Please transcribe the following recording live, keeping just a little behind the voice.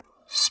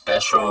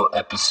Special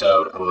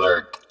episode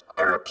alert.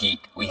 I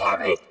repeat, we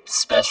have a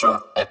special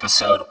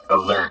episode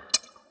alert.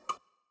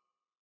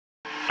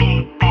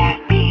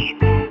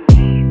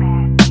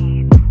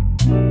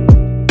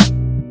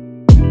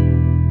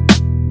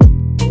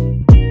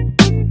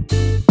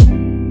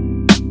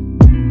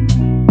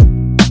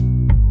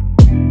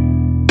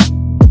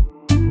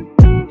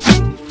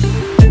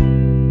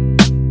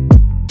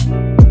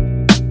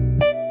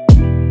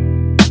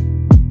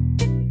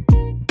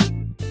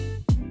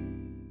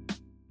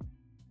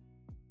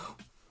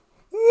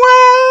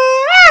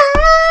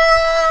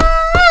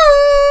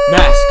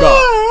 Mask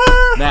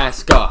off.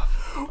 Mask off.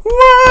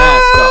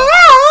 Mask off.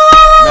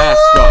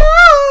 Mask off.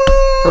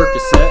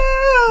 Percocet.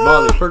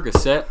 Molly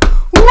Percocet.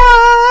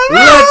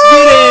 Let's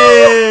get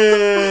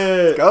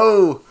it!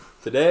 Go!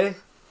 Today,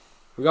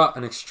 we got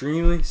an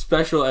extremely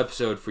special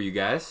episode for you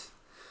guys.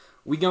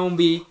 We gonna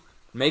be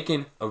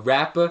making a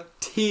rapper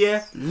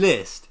tier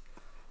list.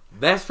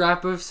 Best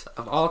rappers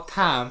of all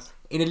time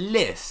in a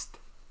list.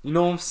 You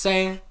know what I'm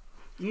saying?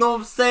 You know what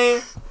I'm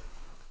saying?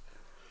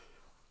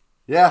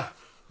 Yeah.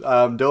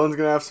 Dylan's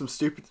gonna have some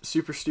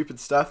super stupid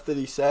stuff that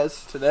he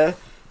says today.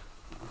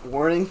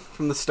 Warning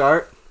from the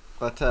start,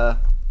 but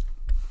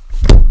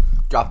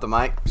drop the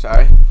mic.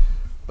 Sorry,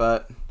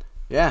 but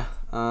yeah.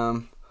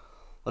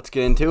 Let's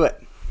get into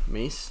it,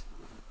 Mies.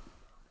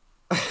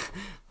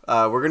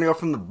 We're gonna go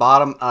from the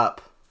bottom up.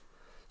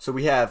 So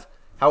we have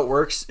how it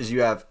works is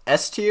you have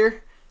S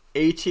tier,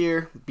 A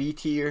tier, B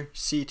tier,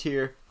 C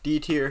tier, D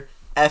tier,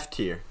 F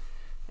tier,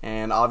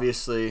 and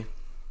obviously.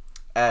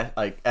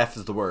 F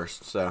is the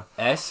worst, so.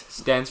 S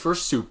stands for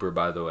super,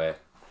 by the way.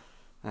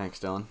 Thanks,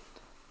 Dylan.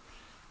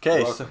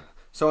 Okay,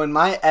 so in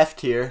my F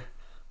tier,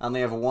 I only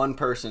have one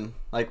person.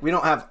 Like, we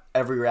don't have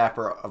every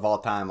rapper of all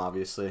time,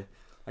 obviously.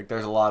 Like,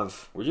 there's a lot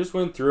of... We just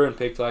went through and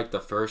picked, the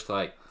first,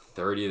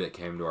 30 that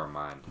came to our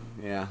mind.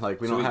 Yeah,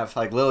 we don't have,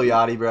 Lil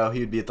Yachty, bro.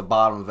 He would be at the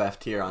bottom of F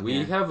tier on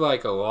here. We have,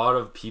 a lot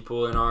of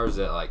people in ours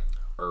that, are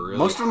really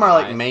most of them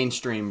are,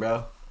 mainstream,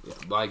 bro.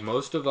 Yeah,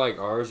 most of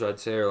ours I'd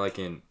say are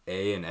in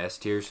A and S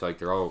tier,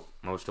 so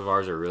most of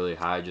ours are really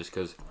high just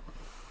because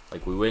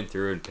we went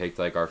through and picked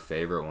our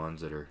favorite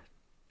ones that are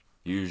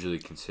usually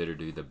considered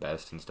to be the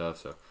best and stuff.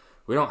 So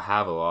we don't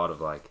have a lot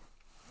of like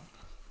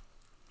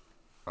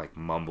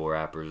mumble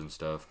rappers and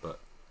stuff, but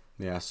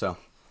yeah. So,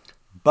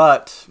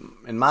 but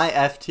in my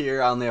F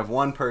tier, I only have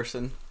one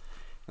person,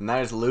 and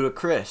that is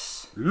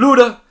Ludacris.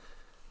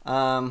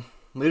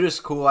 Luda's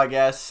cool, I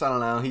guess. I don't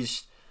know.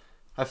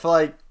 I feel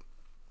like.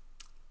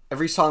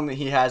 Every song that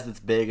he has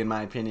that's big, in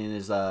my opinion,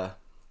 is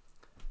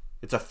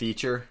it's a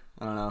feature.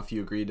 I don't know if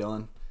you agree,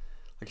 Dylan.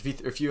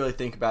 If you really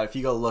think about it, if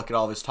you go look at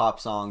all of his top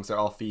songs, they're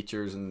all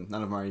features, and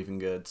none of them are even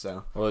good.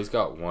 So. Well, he's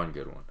got one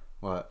good one.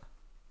 What?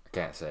 I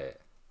can't say it.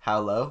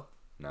 How Low?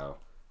 No.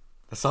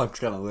 The song's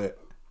kind of lit.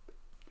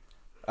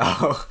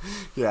 Oh,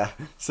 yeah.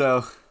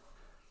 So,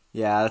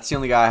 yeah, that's the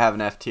only guy I have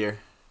in F tier.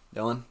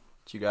 Dylan,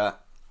 what you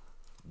got?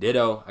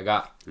 Ditto. I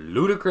got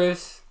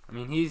Ludacris. I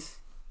mean, he's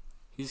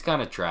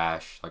kind of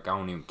trash. I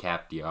won't even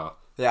cap y'all.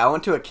 Yeah, I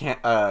went to a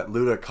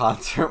Luda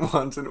concert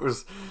once, and it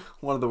was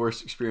one of the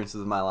worst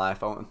experiences of my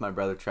life. I went with my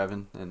brother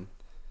Trevin, and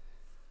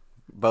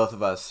both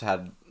of us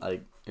had,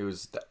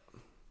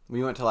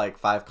 we went to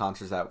 5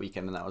 concerts that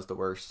weekend, and that was the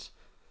worst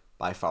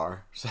by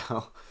far.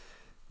 So,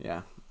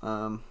 yeah.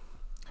 Who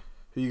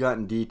you got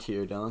in D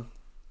tier, Dylan?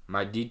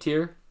 My D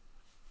tier?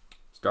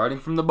 Starting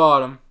from the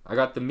bottom, I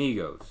got the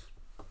Migos.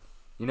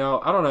 I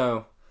don't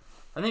know.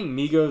 I think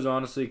Migos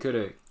honestly could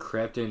have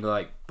crept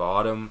into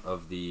bottom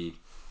of the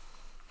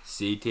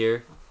C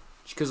tier,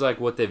 just because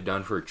what they've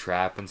done for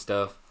trap and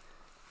stuff.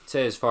 I'd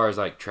say as far as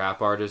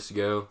trap artists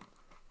go,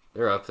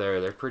 they're up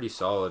there. They're pretty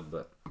solid,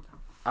 but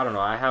I don't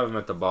know. I have them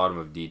at the bottom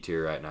of D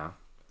tier right now.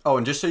 Oh,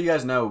 and just so you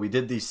guys know, we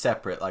did these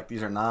separate.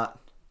 These are not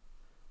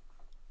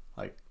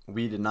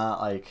we did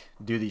not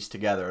do these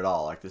together at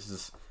all.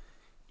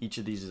 Each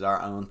of these is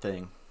our own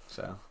thing.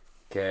 So.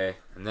 Okay,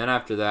 and then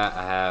after that,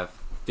 I have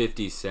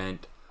 50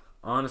 Cent.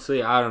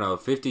 Honestly, I don't know.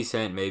 50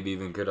 Cent maybe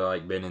even could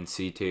have been in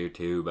C tier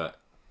too, but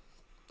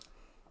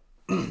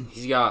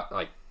he's got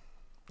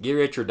Get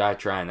Rich or Die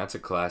Trying. That's a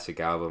classic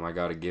album. I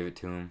gotta give it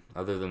to him.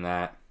 Other than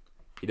that,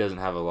 he doesn't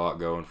have a lot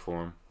going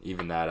for him.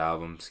 Even that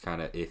album's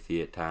kind of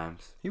iffy at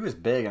times. He was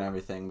big and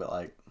everything, but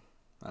I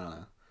don't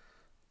know.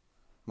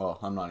 Well,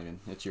 I'm not even.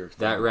 It's your.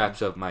 That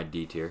wraps up my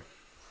D tier.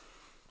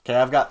 Okay,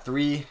 I've got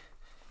 3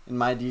 in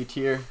my D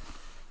tier.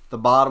 The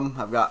bottom,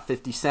 I've got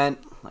 50 Cent,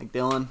 like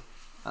Dylan.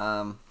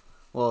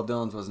 Well,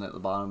 Dylan's wasn't at the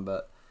bottom,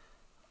 but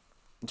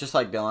just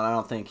like Dylan, I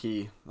don't think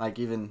he,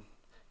 even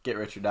Get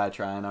Rich or Die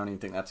Trying, I don't even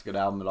think that's a good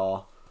album at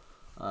all.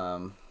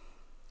 I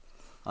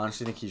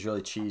honestly think he's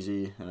really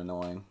cheesy and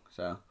annoying.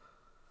 So,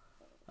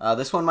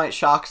 this one might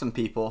shock some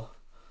people.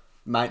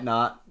 Might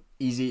not.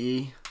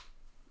 Eazy-E.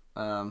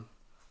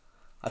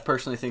 I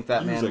personally think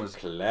that man was... a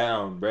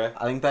clown, bruh.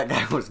 I think that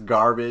guy was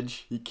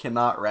garbage. He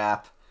cannot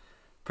rap.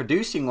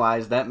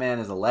 Producing-wise, that man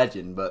is a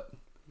legend, but...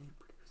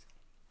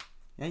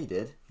 Yeah, he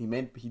did. He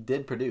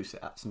did produce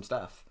some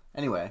stuff.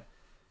 Anyway,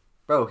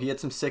 bro, he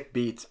had some sick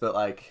beats, but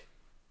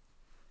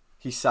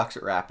he sucks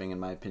at rapping in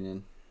my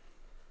opinion.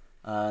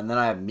 And then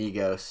I have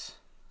Migos.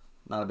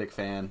 Not a big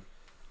fan.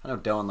 I know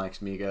Dylan likes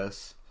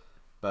Migos,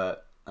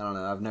 but I don't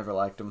know. I've never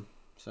liked them.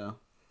 So,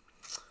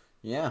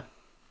 yeah.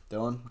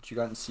 Dylan, what you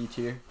got in C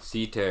tier?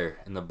 C tier.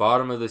 In the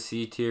bottom of the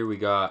C tier, we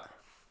got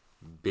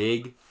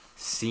Big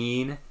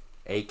Sean,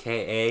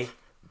 a.k.a.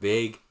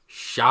 Big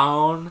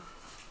Sean.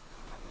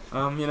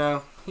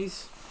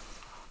 He's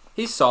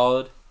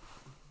solid.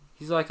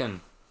 He's like I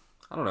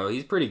don't know,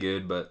 he's pretty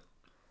good, but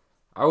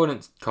I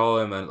wouldn't call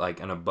him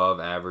an above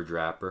average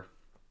rapper.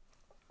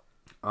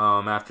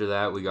 After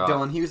that we got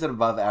Dylan. He was an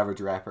above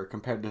average rapper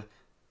compared to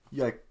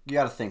you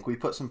got to think we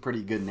put some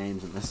pretty good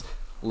names in this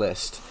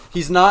list.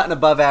 He's not an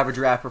above average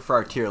rapper for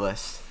our tier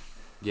list.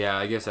 Yeah,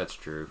 I guess that's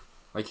true.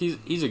 Like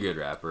he's a good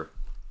rapper.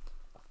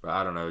 But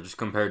I don't know, just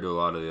compared to a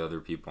lot of the other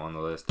people on the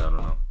list, I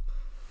don't know.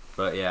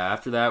 But yeah,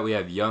 after that we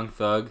have Young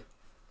Thug.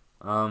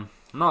 I'm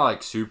not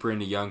like super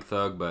into Young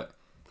Thug, but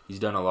he's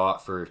done a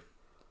lot for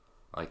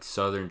like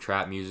southern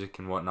trap music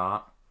and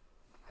whatnot.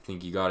 I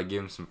think you gotta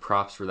give him some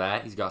props for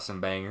that. He's got some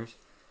bangers.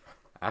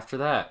 After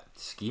that,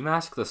 Ski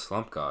Mask the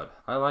Slump God.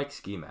 I like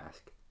Ski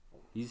Mask.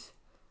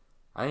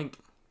 I think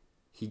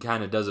he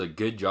kind of does a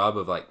good job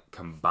of like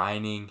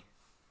combining.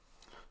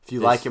 If you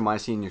like him, I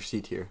see in your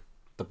C tier,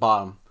 the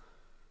bottom.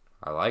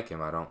 I like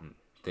him. I don't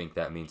think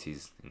that means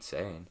he's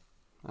insane.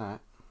 All right.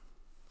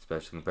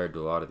 Especially compared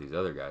to a lot of these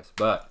other guys.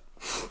 But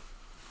I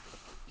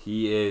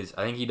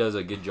think he does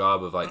a good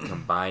job of like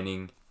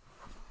combining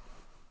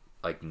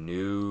like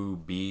new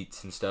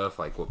beats and stuff,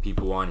 like what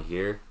people want to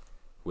hear,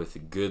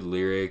 with good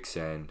lyrics,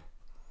 and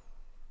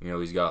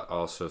he's got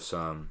also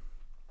some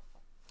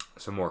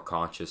more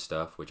conscious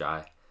stuff, which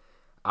I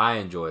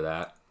enjoy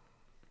that.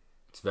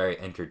 It's very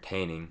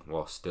entertaining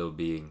while still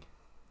being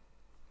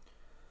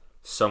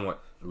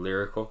somewhat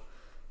lyrical.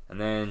 And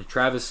then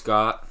Travis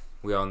Scott,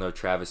 we all know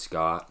Travis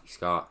Scott. He's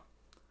got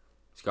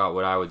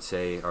what I would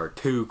say are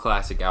 2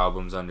 classic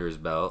albums under his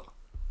belt,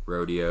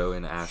 Rodeo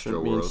and Astro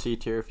Shouldn't be in World. C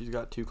tier if he's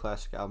got 2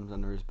 classic albums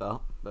under his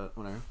belt, but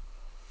whatever.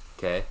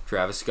 Okay,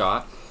 Travis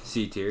Scott,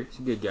 C tier. He's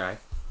a good guy.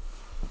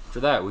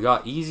 After that, we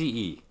got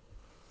Eazy-E.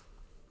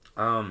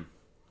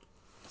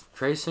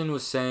 Trayson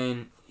was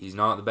saying he's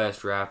not the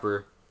best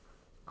rapper.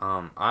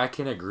 I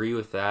can agree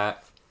with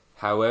that.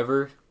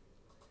 However,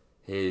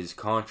 his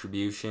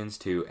contributions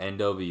to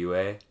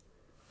NWA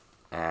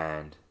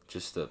and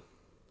just the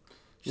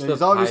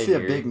he's obviously a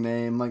pioneering- big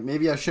name. Like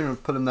maybe I shouldn't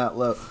have put him that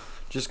low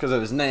just because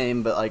of his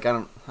name, but like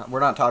we're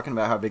not talking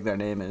about how big their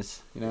name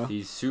is,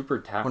 He's super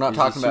talented. We're not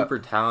talking about super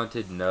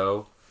talented.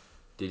 No.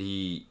 Did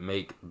he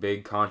make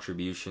big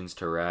contributions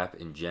to rap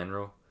in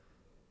general?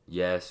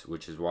 Yes,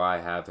 which is why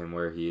I have him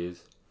where he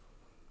is.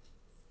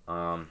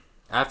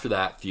 After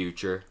that,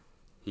 Future.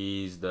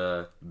 He's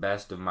the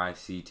best of my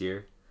C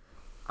tier.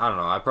 I don't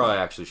know. I probably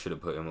actually should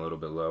have put him a little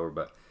bit lower,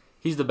 but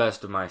he's the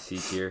best of my C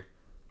tier.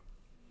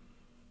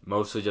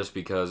 Mostly just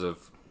because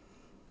of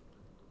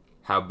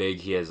how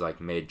big he has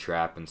like made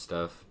trap and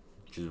stuff,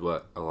 which is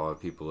what a lot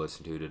of people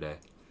listen to today.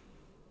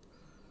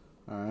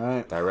 All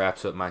right. That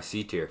wraps up my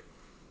C tier.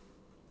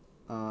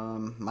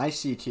 My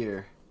C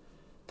tier.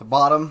 The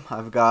bottom,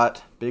 I've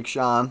got Big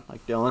Sean,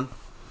 like Dylan.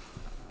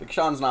 Big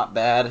Sean's not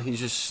bad. He's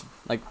just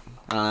like,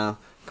 I don't know,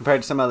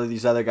 compared to some of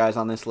these other guys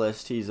on this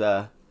list, he's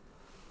I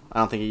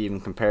don't think he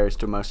even compares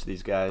to most of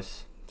these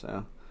guys.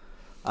 So,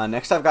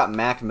 next I've got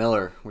Mac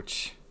Miller,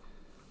 which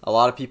a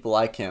lot of people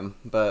like him,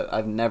 but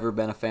I've never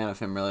been a fan of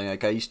him really.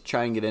 Like I used to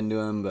try and get into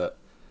him, but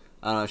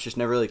I don't know, it's just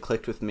never really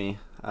clicked with me.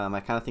 I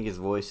kind of think his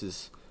voice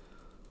is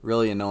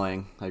really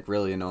annoying, like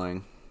really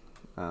annoying.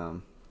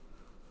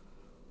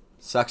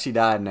 Sucks he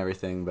died and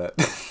everything, but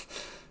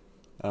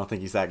I don't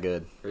think he's that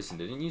good. Listen,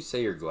 didn't you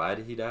say you're glad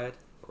he died?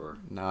 Or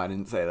No, I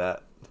didn't say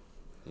that.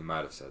 you might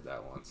have said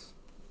that once.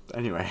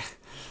 Anyway,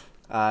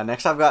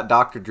 next I've got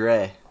Dr.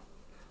 Dre.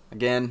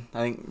 Again, I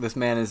think this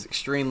man is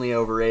extremely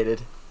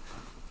overrated.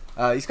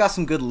 He's got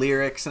some good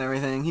lyrics and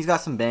everything. He's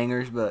got some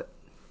bangers, but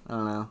I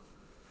don't know.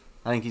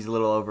 I think he's a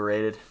little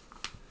overrated.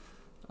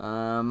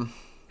 Then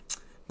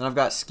I've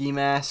got Ski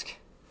Mask.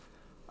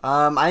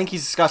 I think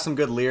he's got some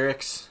good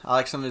lyrics. I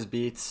like some of his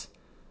beats.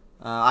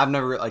 I've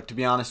never, to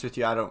be honest with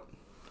you,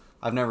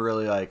 I've never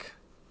really,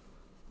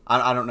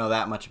 I don't know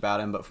that much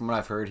about him, but from what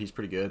I've heard, he's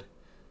pretty good.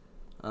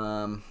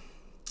 And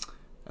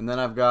then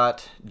I've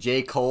got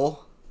J.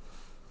 Cole.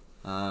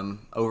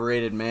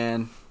 Overrated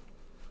man.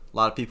 A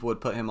lot of people would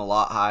put him a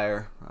lot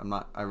higher.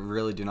 I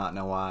really do not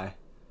know why.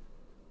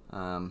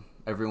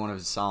 Every one of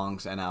his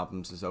songs and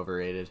albums is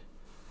overrated.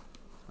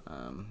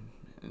 And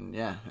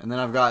then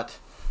I've got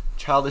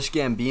Childish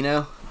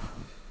Gambino.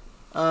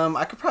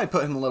 I could probably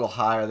put him a little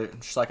higher.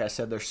 Just like I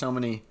said, there's so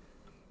many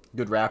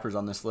good rappers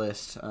on this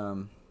list.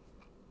 I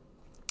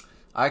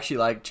actually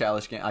like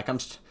Childish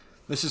Gambino.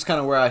 This is kind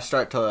of where I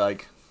start to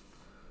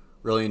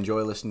really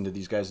enjoy listening to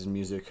these guys'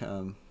 music.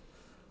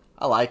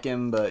 I like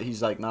him, but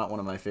he's not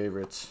one of my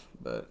favorites.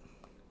 But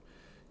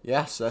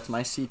yeah, so that's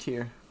my C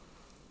tier.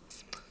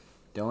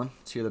 Dylan,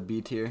 let's hear the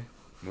B tier.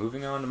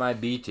 Moving on to my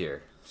B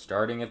tier.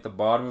 Starting at the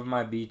bottom of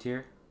my B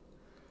tier,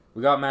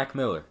 we got Mac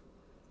Miller.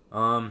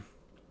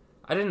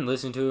 I didn't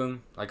listen to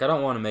him. Like, I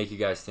don't want to make you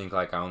guys think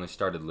like I only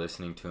started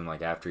listening to him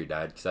like after he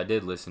died, because I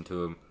did listen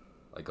to him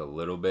like a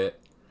little bit.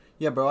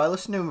 Yeah, bro, I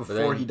listened to him before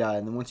then- he died,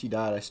 and then once he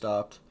died, I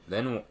stopped.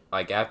 Then,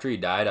 like after he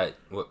died,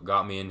 what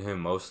got me into him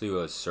mostly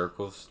was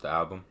Circles, the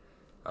album.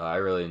 I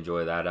really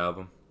enjoy that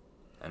album,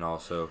 and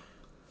also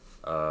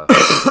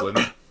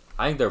Swimming.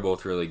 I think they're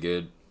both really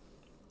good.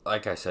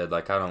 Like I said,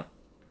 like I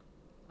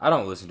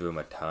don't listen to him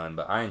a ton,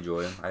 but I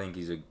enjoy him. I think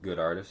he's a good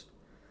artist.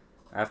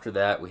 After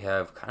that, we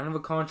have kind of a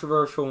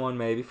controversial one,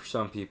 maybe for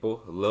some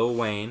people, Lil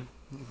Wayne.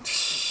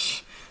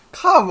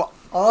 Come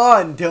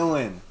on,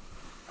 Dylan.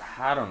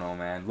 I don't know,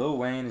 man. Lil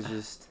Wayne is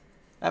just.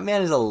 That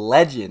man is a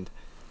legend.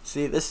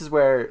 See, this is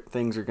where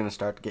things are going to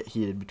start to get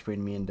heated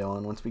between me and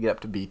Dylan once we get up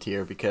to B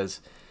tier,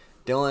 because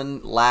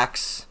Dylan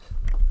lacks.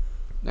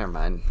 Never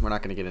mind. We're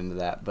not going to get into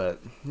that, but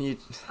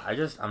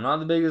I'm not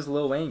the biggest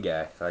Lil Wayne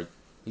guy. Like,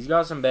 he's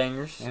got some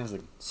bangers. Man is a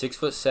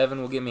 6'7"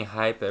 will get me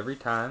hype every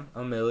time,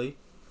 a milli.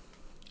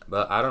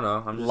 But I don't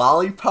know. I'm just.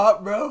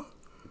 lollipop, bro.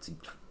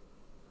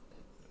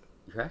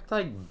 You act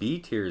like B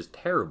tier is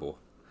terrible.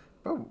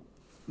 Bro,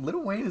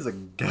 Lil Wayne is a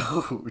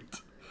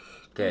goat.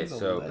 Okay, He's a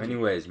so legend.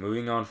 anyways,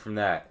 moving on from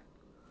that.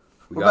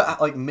 What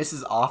about like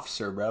Mrs.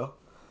 Officer, bro?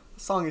 The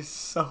song is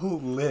so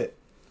lit.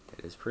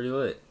 It is pretty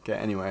lit. Okay,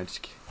 anyway, I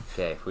just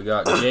Okay, we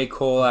got J.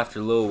 Cole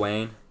after Lil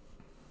Wayne.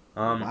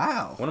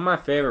 wow. One of my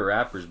favorite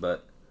rappers,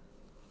 but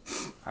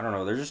I don't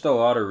know. There's just a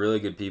lot of really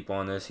good people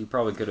on this. He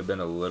probably could have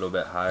been a little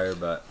bit higher,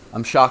 but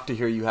I'm shocked to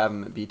hear you have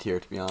him at B tier,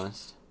 to be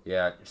honest.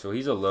 yeah. So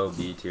he's a low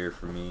B tier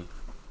for me.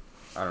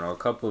 I don't know. A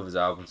couple of his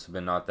albums have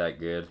been not that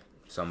good.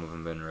 Some of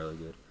them been really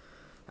good.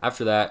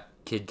 After that,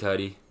 Kid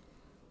Cudi.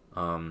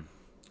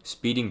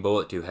 Speeding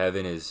Bullet to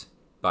Heaven is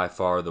by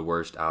far the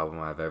worst album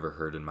I've ever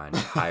heard in my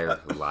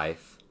entire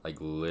life. Like,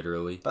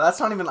 literally. But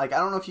that's not even like, I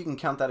don't know if you can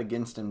count that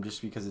against him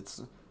just because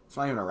it's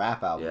not even a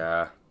rap album.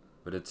 Yeah,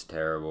 but it's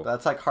terrible. But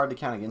that's like hard to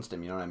count against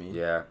him, you know what I mean?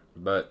 Yeah,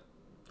 but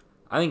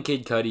I think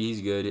Kid Cudi,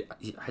 he's good.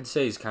 I'd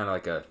say he's kind of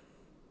like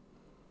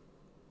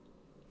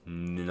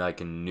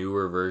a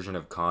newer version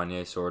of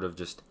Kanye, sort of,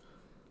 just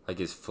like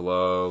his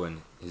flow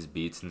and his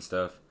beats and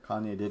stuff.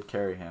 Kanye did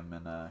carry him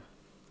in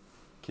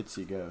Kids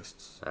See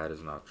Ghosts. That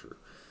is not true.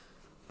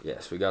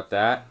 Yes, we got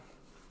that.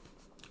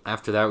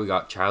 After that, we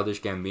got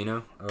Childish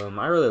Gambino.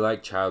 I really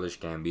like Childish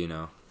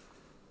Gambino.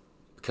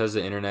 Because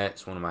the Internet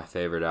is one of my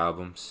favorite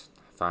albums.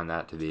 I find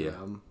that to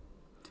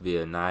be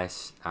a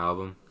nice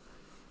album.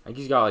 I think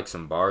he's got like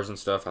some bars and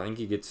stuff. I think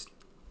he gets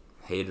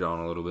hated on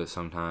a little bit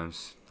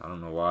sometimes. I don't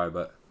know why,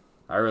 but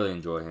I really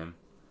enjoy him.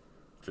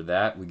 After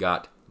that, we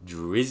got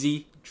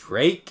Drizzy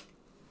Drake.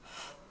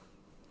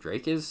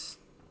 Drake is,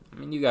 I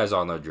mean, you guys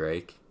all know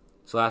Drake.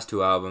 His last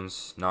 2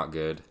 albums, not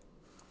good.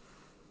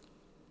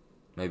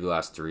 Maybe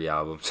last 3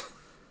 albums.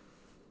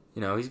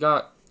 You know, he's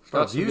got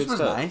Bro, some Views good was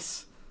stuff.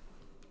 nice.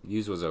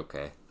 Views was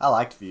okay. I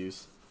liked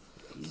Views.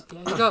 He's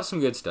got some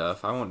good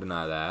stuff. I won't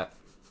deny that.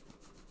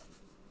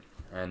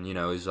 And, you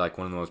know, he's like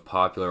one of the most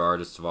popular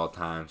artists of all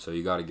time, so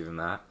you got to give him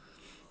that.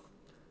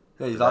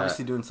 Yeah, he's That-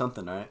 obviously doing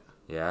something, right?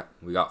 Yeah,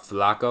 we got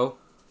Flacco,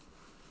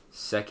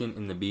 second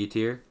in the B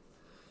tier.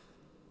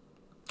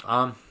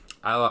 I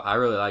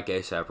really like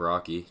A$AP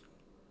Rocky.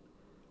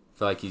 I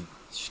feel like he's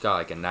just got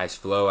like a nice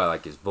flow. I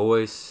like his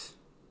voice.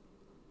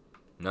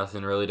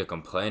 Nothing really to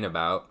complain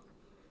about,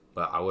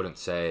 but I wouldn't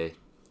say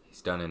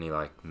he's done any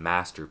like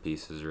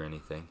masterpieces or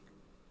anything.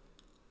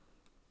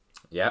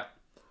 Yep.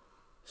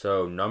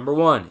 So number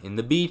 1 in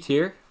the B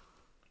tier,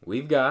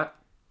 we've got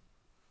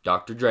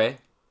Dr. Dre.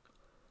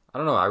 I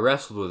don't know. I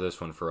wrestled with this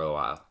one for a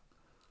while.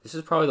 This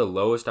is probably the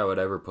lowest I would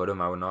ever put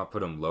him. I would not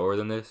put him lower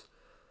than this.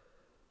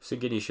 I was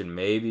thinking he should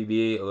maybe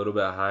be a little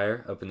bit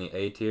higher, up in the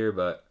A tier,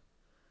 but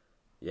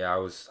yeah, I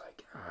was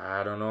like,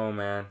 I don't know,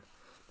 man.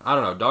 I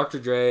don't know. Dr.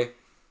 Dre,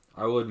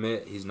 I will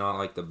admit, he's not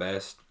like the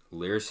best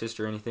lyricist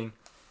or anything.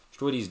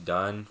 Just what he's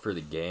done for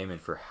the game and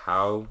for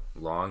how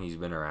long he's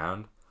been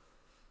around.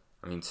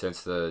 I mean,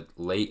 since the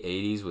late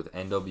 80s with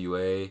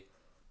NWA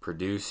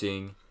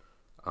producing,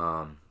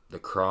 The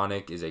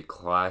Chronic is a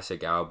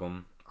classic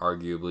album,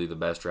 arguably the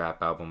best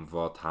rap album of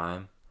all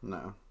time.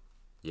 No.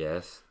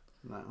 Yes.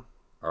 No.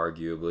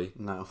 Arguably.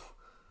 No.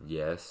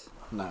 Yes.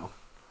 No.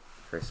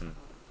 Grayson,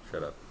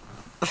 shut up.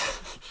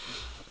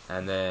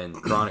 And then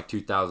Chronic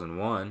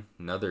 2001,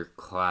 another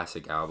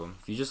classic album.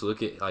 If you just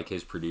look at like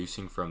his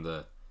producing from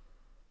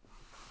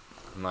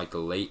like the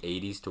late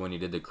 80s to when he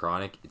did The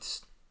Chronic,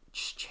 it's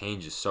just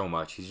changes so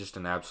much. He's just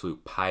an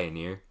absolute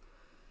pioneer.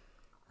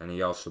 And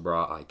he also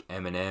brought like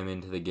Eminem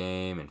into the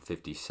game and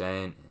 50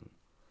 Cent. And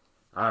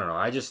I don't know.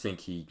 I just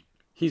think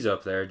he's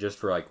up there just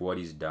for like what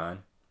he's done.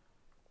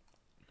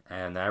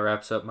 And that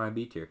wraps up my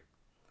B tier.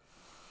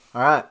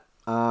 All right.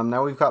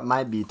 Now we've got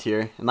my B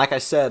tier, and like I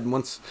said,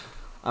 once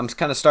I'm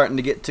kind of starting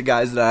to get to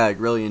guys that I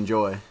really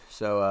enjoy.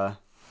 So,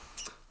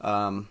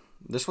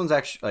 this one's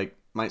actually like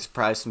might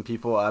surprise some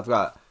people. I've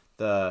got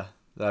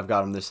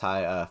him this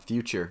high.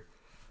 Future.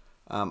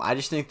 I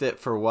just think that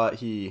for what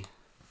he's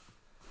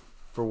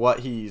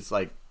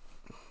like,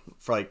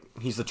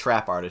 he's a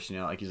trap artist. You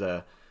know, like he's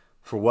a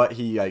for what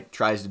he like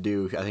tries to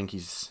do, I think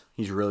he's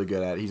really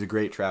good at it. He's a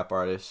great trap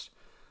artist.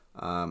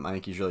 I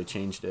think he's really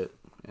changed it,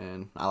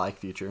 and I like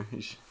Future.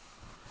 He's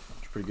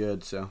pretty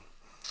good. So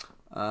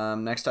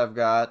next I've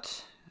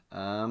got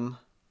Young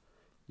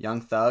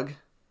Thug,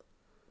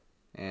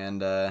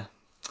 and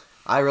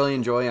I really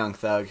enjoy Young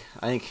Thug.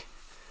 I think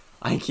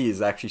he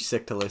is actually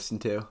sick to listen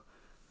to.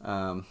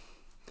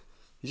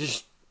 He's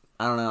just,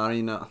 I don't know. I don't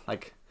even know.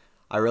 Like,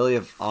 I really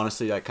have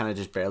honestly like kind of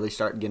just barely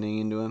started getting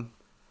into him.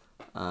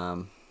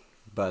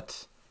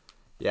 But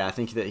yeah, I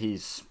think that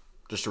he's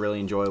just really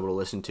enjoyable to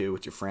listen to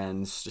with your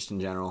friends, just in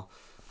general.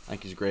 I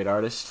think he's a great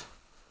artist.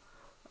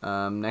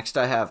 Next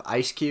I have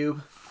Ice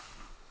Cube.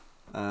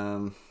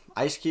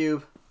 Ice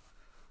Cube,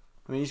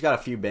 I mean, he's got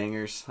a few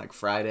bangers, like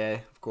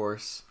Friday, of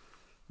course.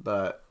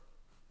 But,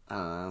 I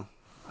don't know.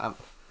 I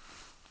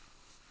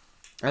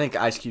think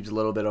Ice Cube's a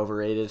little bit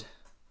overrated.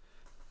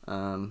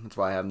 That's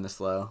why I have him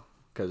this low,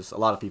 because a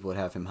lot of people would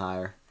have him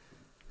higher.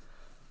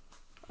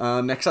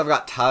 Next I've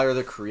got Tyler,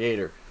 the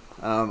Creator.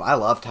 I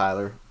love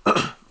Tyler.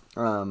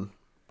 Now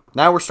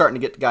we're starting to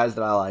get to guys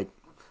that I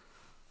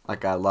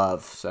like I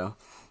love. So,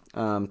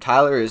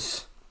 Tyler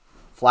is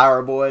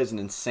Flower Boy is an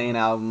insane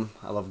album.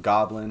 I love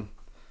Goblin.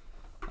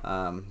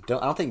 I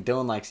don't think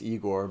Dylan likes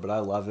Igor, but I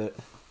love it.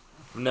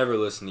 I've never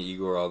listened to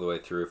Igor all the way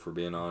through, if we're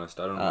being honest.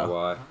 I don't know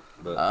why,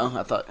 but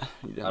I thought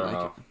you didn't I don't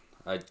like know.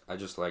 it. I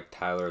just like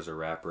Tyler as a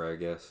rapper, I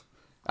guess.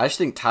 I just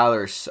think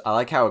Tyler's. I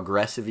like how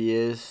aggressive he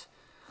is.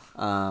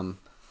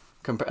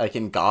 Like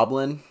in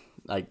Goblin,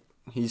 like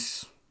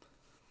he's.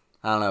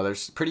 I don't know.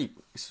 There's some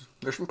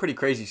pretty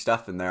crazy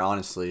stuff in there,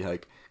 honestly.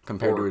 Like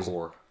compared to his.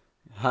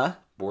 Huh?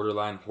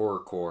 Borderline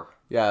horrorcore.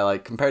 Yeah,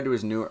 like compared to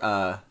his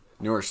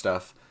newer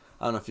stuff.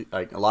 I don't know if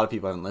like a lot of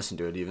people haven't listened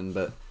to it even,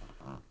 but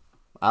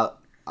I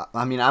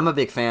mean I'm a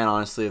big fan,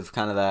 honestly, of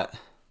kind of that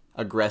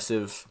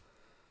aggressive.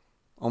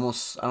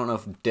 Almost, I don't know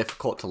if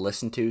difficult to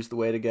listen to is the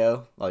way to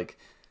go. Like,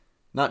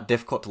 not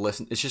difficult to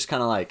listen. It's just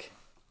kind of like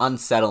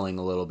unsettling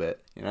a little bit,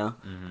 you know?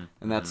 Mm-hmm,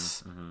 and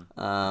that's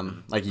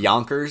like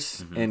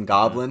Yonkers in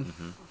Goblin.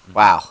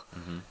 Wow.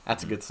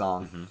 That's a good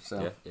song.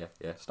 So,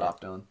 yeah. Stop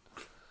doing.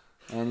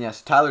 And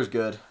yes, Tyler's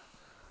good.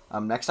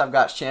 Next I've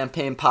got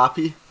Champagne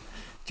Poppy,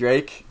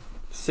 Drake,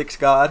 Six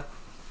God.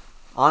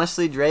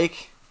 Honestly,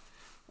 Drake,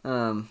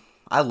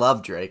 I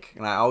love Drake,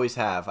 and I always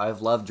have.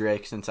 I've loved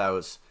Drake since I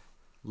was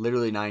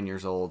literally 9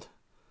 years old.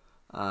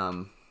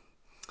 I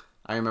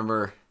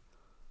remember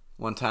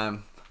one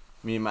time,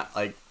 me and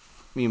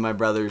my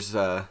brother and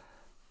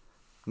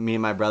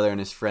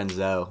his friend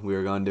Zoe, we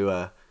were going to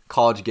a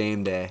college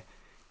game day.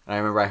 And I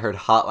remember I heard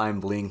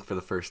Hotline Bling for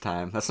the first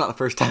time. That's not the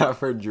first time I've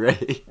heard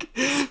Drake,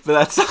 but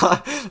that's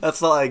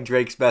not like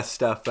Drake's best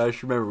stuff. But I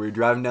just remember we were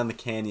driving down the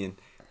canyon,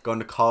 going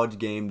to college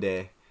game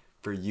day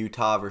for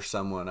Utah or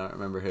someone. I don't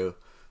remember who.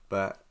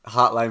 But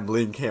Hotline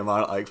Bling came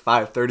on at like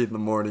 5:30 in the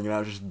morning, and I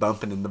was just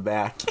bumping in the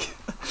back.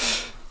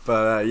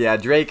 But yeah,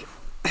 Drake,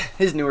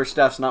 his newer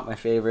stuff's not my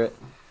favorite.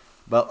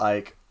 But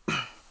like,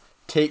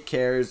 Take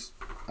Care's,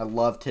 I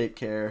love Take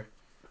Care.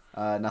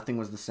 Nothing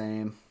Was the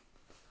Same.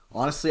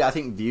 Honestly, I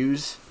think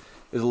Views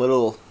is a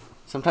little.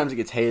 Sometimes it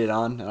gets hated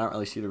on, and I don't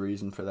really see the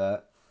reason for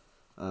that.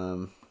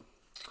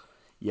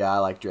 Yeah, I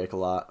like Drake a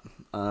lot.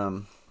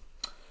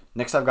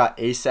 Next, I've got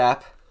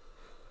ASAP.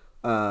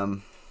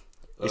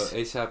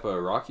 ASAP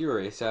Rocky or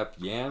ASAP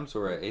Yams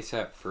or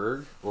ASAP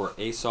Ferg or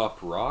Aesop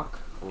Rock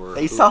or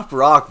Aesop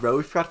Rock, bro.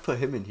 We forgot to put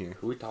him in here.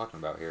 Who are we talking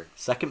about here?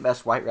 Second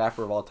best white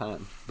rapper of all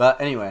time.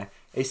 But anyway,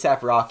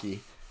 ASAP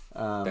Rocky.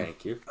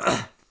 Thank you.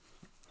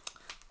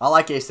 I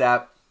like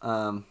ASAP.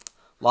 A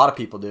lot of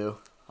people do,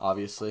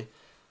 obviously.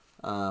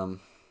 I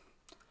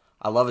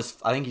love his.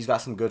 I think he's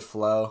got some good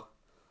flow.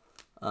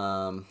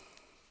 Yeah.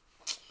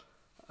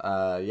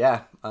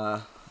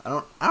 I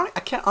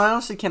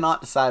honestly cannot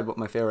decide what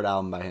my favorite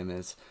album by him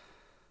is.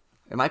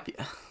 It might be.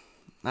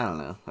 I don't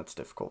know. That's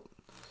difficult.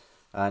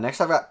 Next,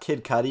 I've got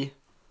Kid Cudi.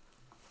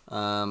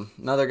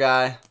 Another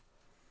guy.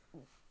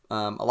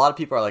 A lot of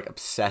people are like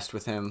obsessed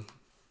with him.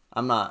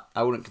 I'm not.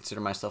 I wouldn't consider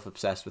myself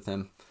obsessed with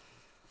him.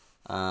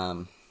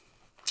 I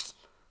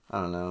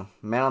don't know.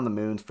 Man on the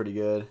Moon's pretty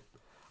good.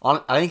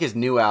 I think his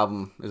new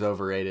album is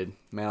overrated.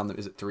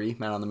 Is it 3?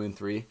 Man on the Moon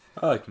 3?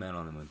 I like Man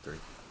on the Moon 3.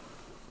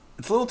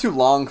 It's a little too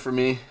long for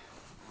me.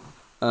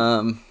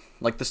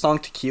 Like the song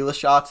Tequila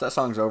Shots, that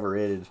song's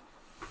overrated.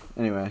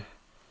 Anyway,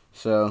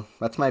 so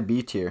that's my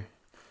B tier.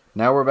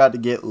 Now we're about to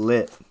get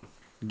lit.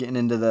 We're getting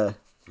into the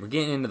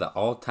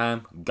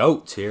all-time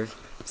GOATs here.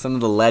 Some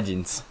of the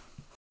legends.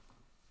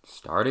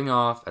 Starting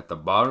off at the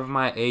bottom of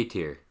my A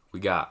tier, we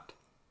got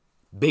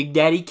Big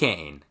Daddy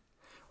Kane.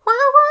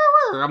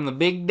 I'm the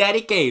Big Daddy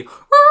Kane.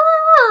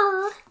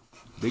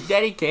 Big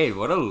Daddy Kane,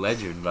 what a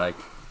legend. Like,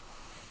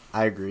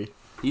 I agree.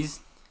 He's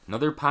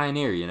another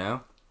pioneer, you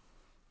know?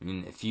 I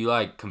mean, if you,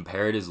 like,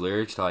 compared his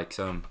lyrics to, like,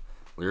 some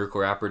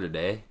lyrical rapper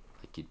today,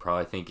 like, you'd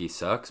probably think he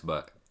sucks,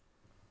 but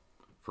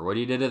for what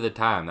he did at the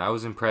time, that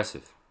was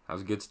impressive. That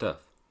was good stuff.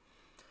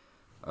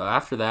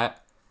 After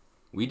that,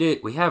 we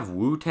have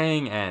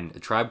Wu-Tang and A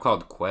Tribe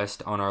Called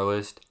Quest on our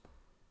list.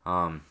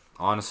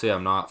 Honestly,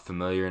 I'm not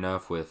familiar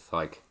enough with,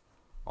 like,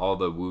 all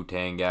the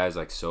Wu-Tang guys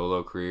like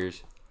solo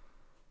careers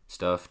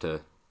stuff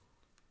to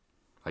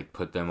like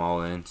put them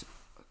all in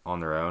on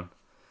their own.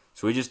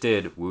 So we just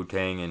did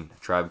Wu-Tang and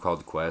Tribe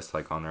Called Quest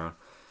like on their own.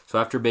 So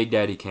after Big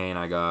Daddy Kane,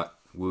 I got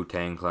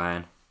Wu-Tang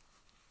Clan.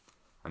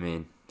 I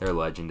mean, they're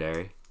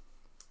legendary.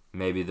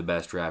 Maybe the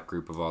best rap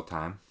group of all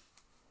time.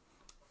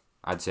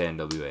 I'd say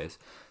NWA's.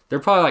 They're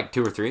probably like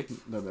 2 or 3.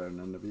 They're better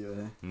than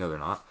NWA. No, they're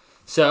not.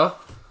 So,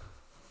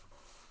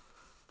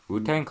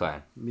 Wu-Tang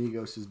Clan.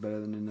 Migos is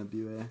better than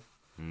NWA.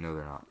 No,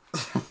 they're not.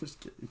 I'm just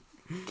kidding.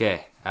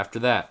 Okay, after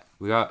that,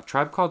 we got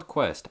Tribe Called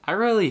Quest. I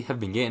really have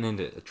been getting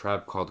into a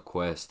Tribe Called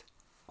Quest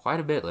quite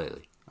a bit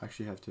lately. I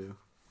actually have two.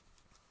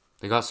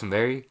 They got some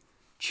very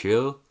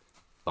chill,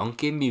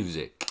 funky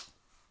music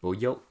for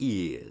your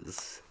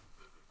ears.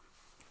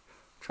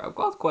 Tribe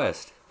Called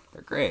Quest.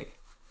 They're great.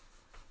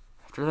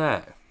 After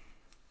that,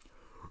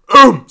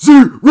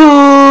 MC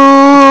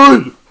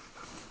Ride!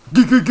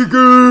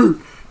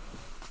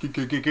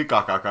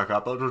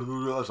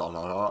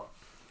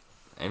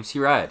 MC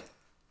Ride.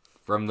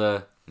 From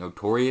the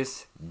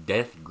notorious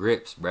Death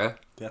Grips, bruh.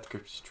 Death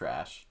Grips is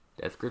trash.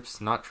 Death Grips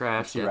is not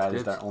trash. MC Ride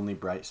is their only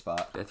bright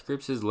spot. Death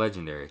Grips is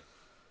legendary.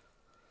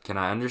 Can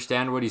I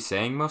understand what he's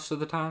saying most of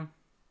the time?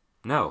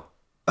 No.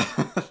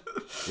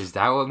 Is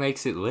that what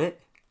makes it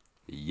lit?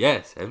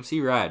 Yes, MC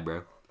Ride,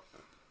 bro.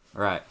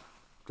 Alright,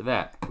 after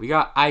that, we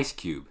got Ice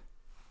Cube.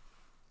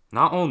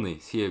 Not only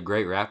is he a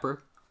great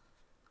rapper,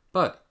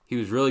 but he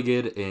was really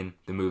good in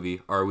the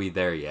movie Are We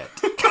There Yet?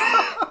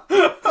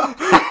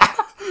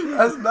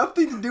 Has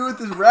nothing to do with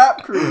his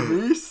rap career,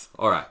 Reese.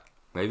 Alright,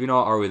 maybe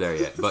not Are We There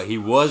Yet, but he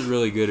was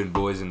really good in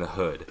Boys in the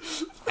Hood,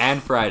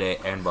 and Friday,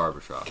 and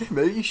Barbershop. Okay,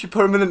 maybe you should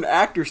put him in an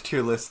actor's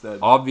tier list then.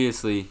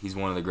 Obviously, he's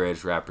one of the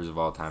greatest rappers of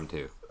all time,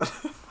 too.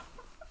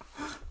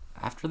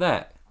 After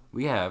that,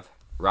 we have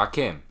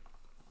Rakim.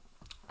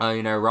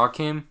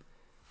 Rakim,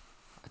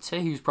 I'd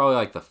say he was probably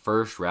like the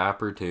first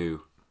rapper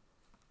to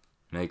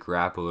make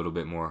rap a little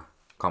bit more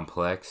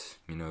complex.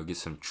 Get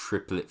some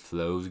triplet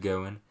flows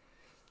going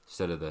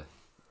instead of the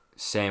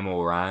same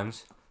old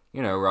rhymes.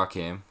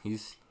 Rakim,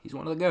 he's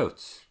one of the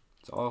GOATs.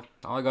 That's all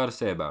I got to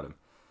say about him.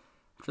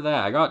 After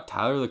that, I got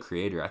Tyler, the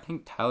Creator. I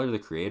think Tyler, the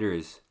Creator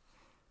is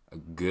a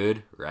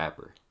good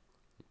rapper.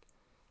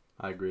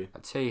 I agree.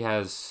 I'd say he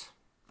has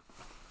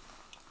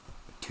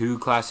 2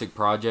 classic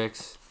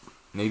projects,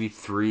 maybe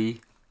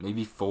 3,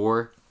 maybe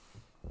 4.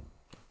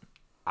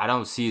 I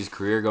don't see his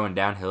career going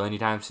downhill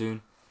anytime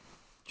soon.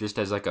 Just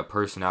as like a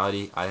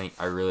personality, I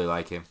really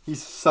like him.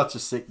 He's such a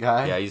sick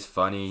guy. Yeah, he's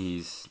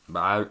funny.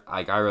 I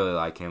really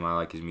like him. I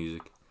like his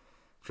music.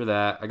 After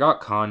that, I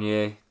got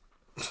Kanye.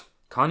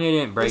 Kanye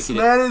didn't break This it.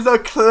 man is a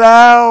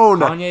clown.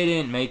 Kanye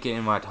didn't make it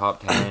in my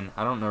top 10.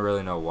 I don't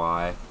really know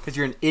why. Because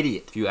you're an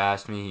idiot. If you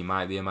asked me, he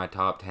might be in my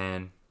top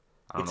 10.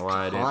 I don't know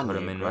why I didn't put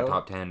him in my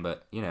top 10,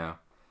 but you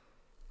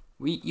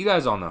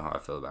guys all know how I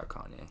feel about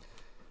Kanye.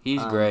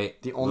 He's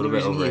great. The only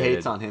reason he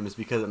hates on him is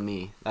because of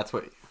me. That's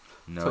what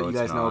you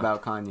guys know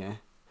about Kanye.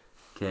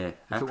 Okay,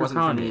 if it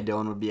wasn't for me,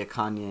 Dylan would be a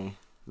Kanye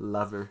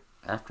lover.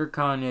 After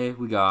Kanye,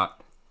 we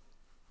got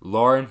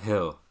Lauryn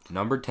Hill,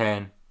 number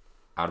 10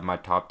 out of my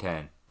top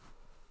 10.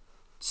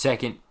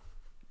 Second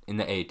in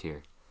the A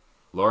tier.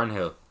 Lauryn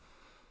Hill.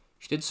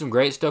 She did some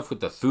great stuff with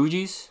the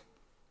Fugees.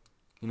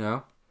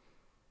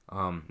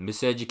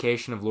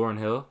 Miseducation of Lauryn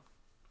Hill.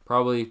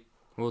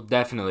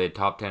 Definitely a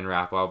top 10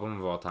 rap album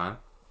of all time.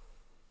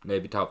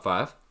 Maybe top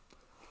 5.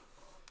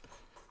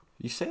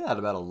 You say that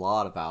about a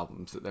lot of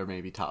albums, that they're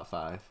maybe top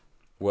 5.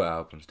 What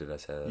albums did I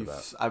say that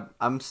about?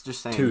 I'm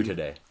just saying. 2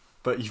 today.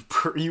 But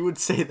you would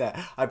say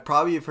that. I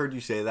probably have heard you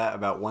say that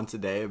about once a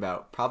day,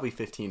 about probably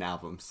 15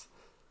 albums.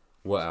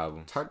 What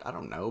album? It's hard. I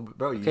don't know, but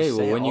bro. Okay,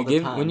 well, when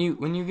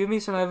you give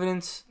me some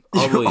evidence,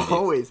 I'll believe you.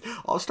 Always.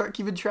 I'll start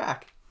keeping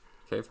track.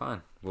 Okay,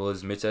 fine. Well,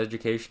 is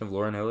Miseducation of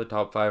Lauryn Hill a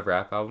top 5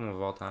 rap album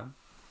of all time?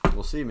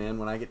 We'll see, man.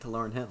 When I get to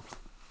Lauryn Hill,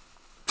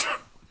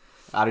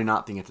 I do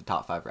not think it's a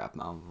top 5 rap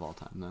album of all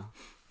time, though.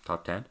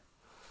 Top 10?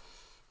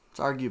 It's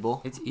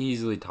arguable. It's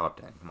easily top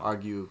 10. Come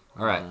on.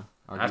 All right.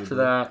 After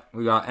that,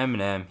 we got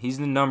Eminem. He's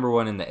the number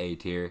 1 in the A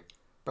tier.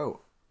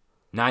 Bro.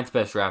 9th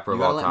best rapper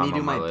of all time on my list.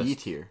 You gotta let me do my B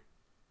tier.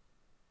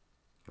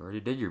 You already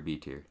did your B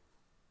tier.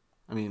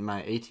 I mean,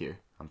 my A tier.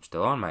 I'm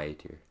still on my A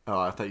tier. Oh,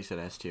 I thought you said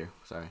S tier.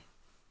 Sorry.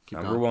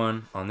 Number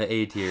 1 on the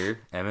A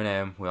tier,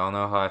 Eminem. We all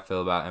know how I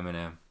feel about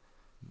Eminem.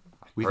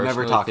 We've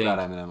never talked about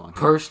Eminem on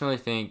here. Personally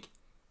think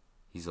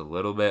he's a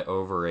little bit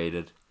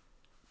overrated.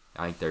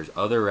 I think there's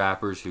other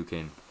rappers who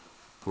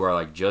are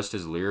like just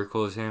as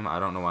lyrical as him. I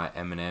don't know why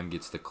Eminem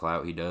gets the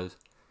clout he does.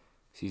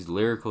 He's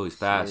lyrical, he's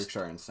fast. Lyrics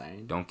are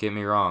insane. Don't get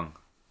me wrong.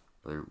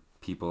 There are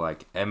people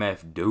like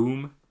MF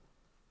Doom,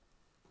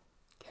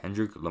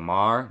 Kendrick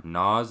Lamar,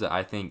 Nas that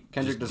I think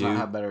Kendrick does not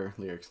have better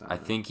lyrics than I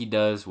think he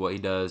does what he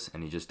does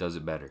and he just does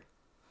it better.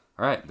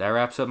 Alright, that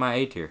wraps up my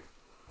A tier.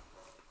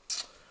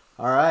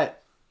 Alright.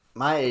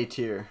 My A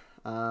tier.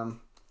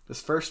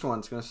 This first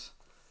one's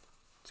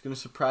gonna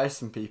surprise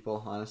some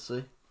people,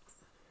 honestly.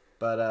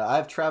 But I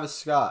have Travis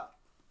Scott.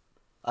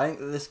 I think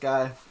that this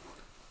guy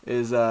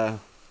is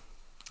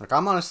Like,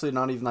 I'm honestly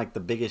not even, like,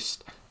 the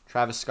biggest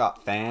Travis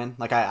Scott fan.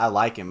 Like, I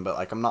like him, but,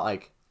 like, I'm not,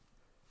 like,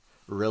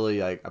 really,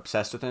 like,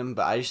 obsessed with him.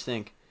 But I just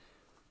think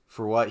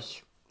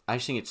I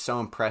just think it's so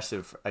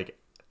impressive. Like,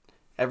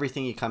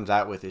 everything he comes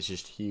out with is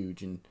just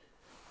huge. And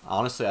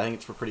honestly, I think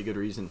it's for pretty good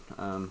reason.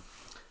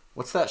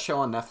 What's that show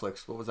on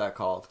Netflix? What was that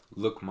called?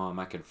 Look, Mom,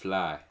 I can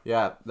fly.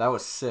 Yeah, that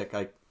was sick.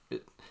 Like,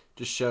 it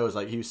just shows,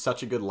 like, he was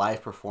such a good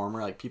live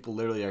performer. Like, people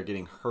literally are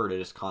getting hurt at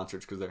his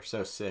concerts because they're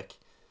so sick.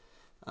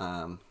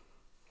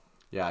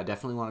 Yeah, I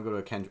definitely want to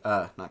go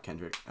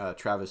to a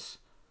Travis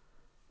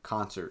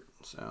concert.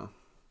 So,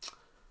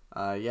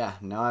 yeah,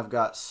 now I've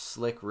got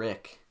Slick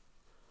Rick.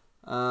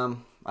 I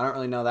don't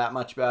really know that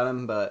much about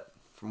him, but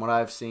from what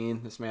I've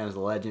seen, this man is a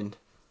legend.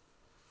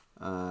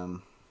 So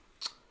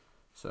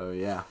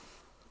yeah.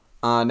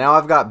 Now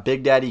I've got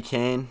Big Daddy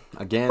Kane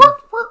again.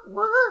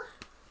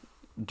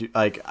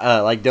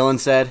 Like Dylan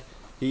said,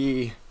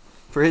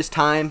 for his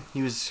time,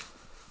 he was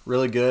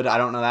really good. I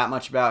don't know that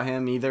much about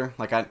him either.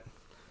 Like, I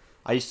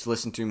used to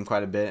listen to him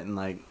quite a bit in,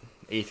 like,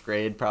 8th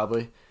grade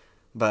probably,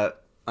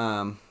 but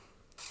for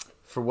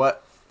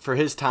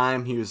his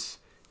time, he was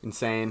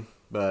insane.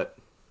 But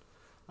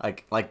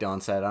like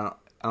Dylan said, I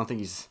don't think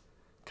he's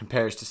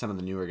compares to some of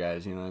the newer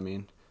guys. You know what I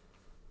mean?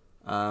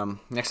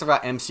 Next I've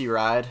got MC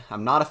Ride.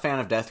 I'm not a fan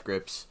of Death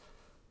Grips,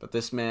 but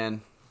this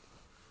man,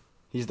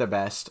 he's the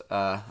best.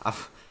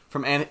 I've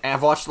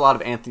watched a lot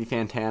of Anthony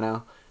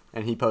Fantano,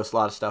 and he posts a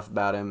lot of stuff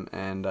about him,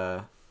 and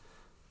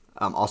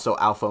also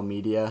Alpha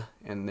Media,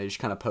 and they just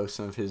kind of post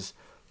some of his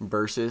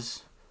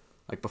verses,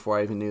 like before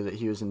I even knew that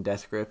he was in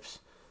Death Grips.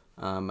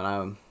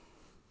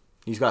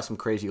 He's got some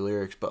crazy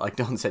lyrics, but like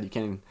Dylan said, you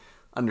can't even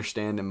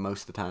understand him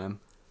most of the time.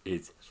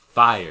 It's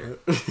fire.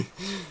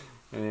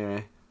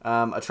 Anyway,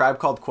 A Tribe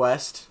Called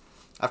Quest.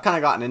 I've kind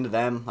of gotten into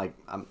them.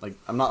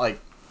 I'm not like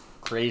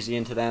crazy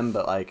into them,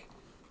 but like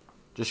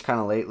just kind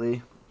of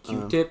lately.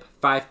 Q-Tip,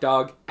 Five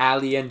Dog,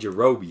 Ali, and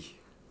Jarobi.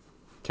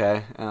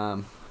 Okay.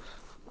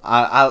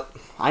 I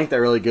think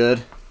they're really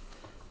good.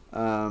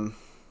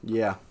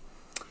 Yeah.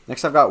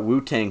 Next, I've got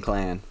Wu-Tang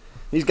Clan.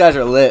 These guys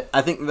are lit.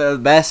 I think they're the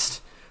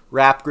best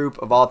rap group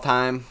of all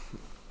time.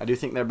 I do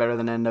think they're better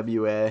than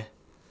NWA.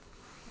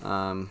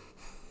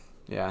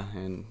 Yeah,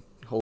 and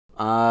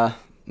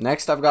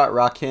next I've got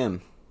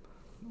Rakim,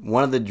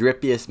 one of the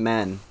drippiest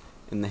men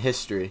in the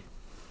history.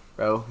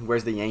 Bro,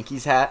 where's the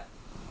Yankees hat?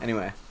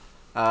 Anyway,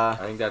 I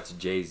think that's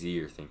Jay-Z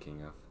you're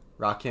thinking of.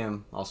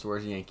 Rakim also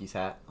wears a Yankees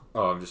hat.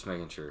 Oh, I'm just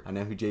making sure. I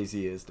know who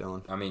Jay-Z is,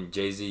 Dylan. I mean,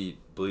 Jay-Z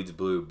bleeds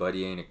blue, but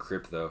he ain't a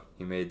Crip, though.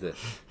 He made the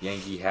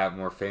Yankee hat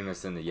more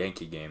famous than the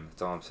Yankee game.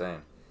 That's all I'm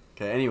saying.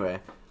 Okay,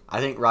 anyway, I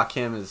think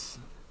Rakim is,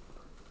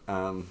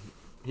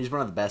 he's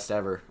one of the best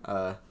ever.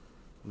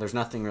 There's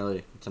nothing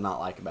really to not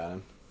like about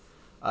him.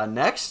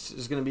 Next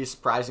is going to be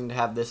surprising to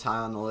have this high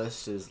on the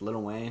list is Lil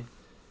Wayne.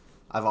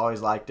 I've always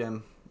liked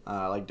him.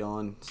 Like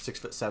Dylan,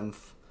 6'7".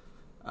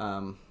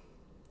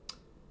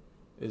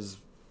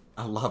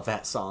 I love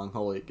that song.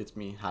 Holy, it gets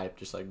me hyped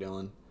just like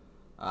Dylan.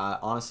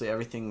 Honestly,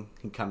 everything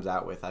he comes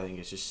out with, I think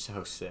is just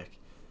so sick.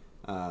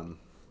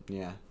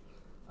 Yeah.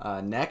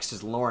 Next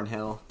is Lauryn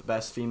Hill, the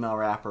best female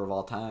rapper of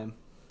all time,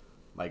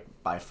 like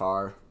by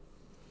far.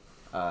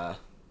 I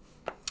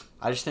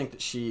just think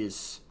that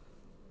she's.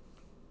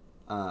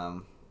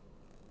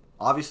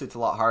 Obviously, it's a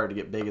lot harder to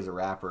get big as a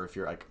rapper if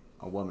you're like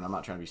a woman. I'm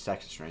not trying to be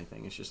sexist or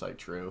anything. It's just like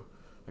true.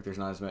 Like there's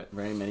not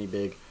very many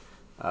big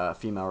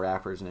female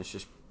rappers, and it's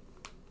just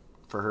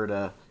for her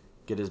to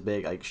get as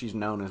big. Like she's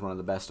known as one of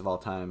the best of all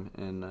time,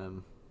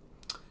 and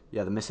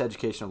yeah, The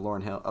Miseducation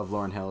of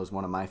Lauryn Hill is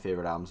one of my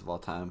favorite albums of all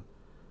time.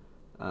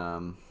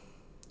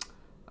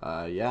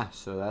 Yeah,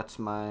 so that's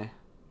my.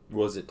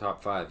 Was it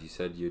top 5? You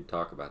said you'd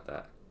talk about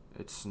that.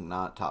 It's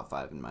not top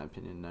 5 in my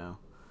opinion. No.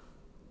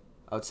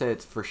 I would say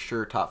it's for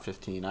sure top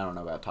 15. I don't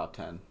know about top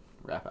 10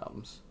 rap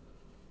albums.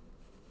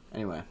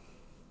 Anyway.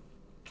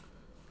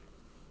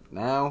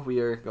 Now we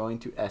are going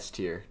to S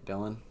tier.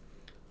 Dylan.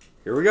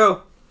 Here we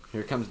go.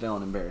 Here comes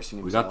Dylan embarrassing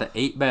We himself. got the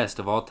 8 best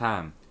of all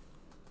time.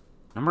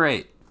 Number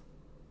 8.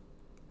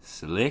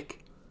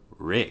 Slick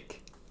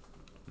Rick.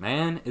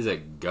 Man is a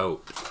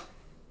GOAT.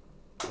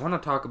 I want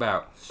to talk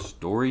about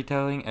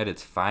storytelling at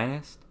its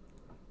finest.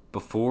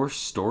 Before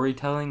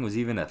storytelling was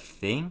even a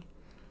thing.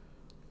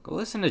 Go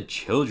listen to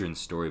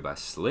Children's Story by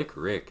Slick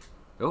Rick.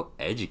 Go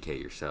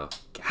educate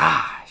yourself.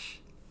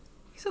 Gosh.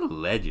 He's a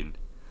legend.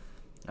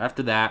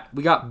 After that,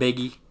 we got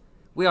Biggie.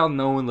 We all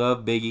know and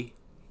love Biggie.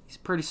 He's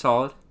pretty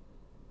solid.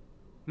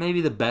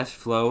 Maybe the best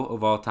flow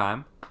of all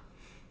time.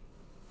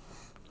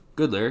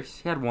 Good lyrics.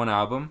 He had one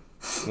album.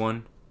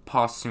 One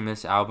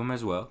posthumous album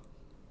as well.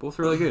 Both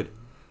really good.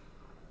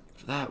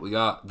 After that, we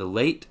got the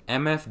late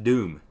MF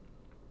Doom.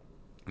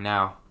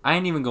 Now, I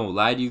ain't even gonna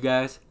lie to you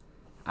guys.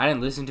 I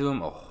didn't listen to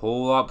him a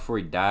whole lot before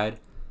he died.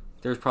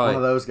 There was probably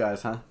one of those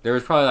guys, huh? There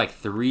was probably like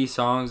 3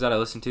 songs that I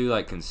listened to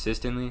like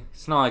consistently.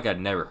 It's not like I'd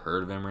never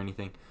heard of him or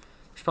anything.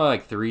 There's probably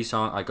like 3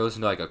 songs. Like I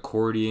listened to like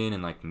Accordion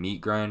and like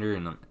Meat Grinder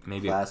and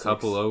maybe Classics.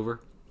 a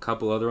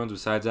couple other ones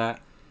besides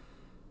that.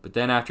 But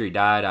then after he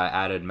died, I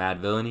added Mad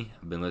Villainy.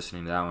 I've been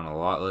listening to that one a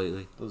lot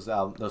lately.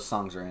 Those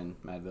songs are in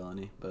Mad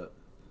Villainy, but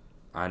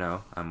I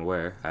know, I'm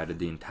aware. I added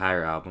the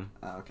entire album.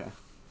 oh, okay.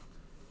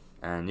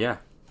 And yeah,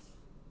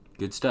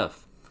 good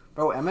stuff.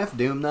 Bro, MF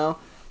Doom though,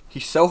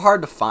 he's so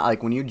hard to find.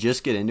 Like when you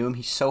just get into him,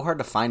 he's so hard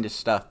to find his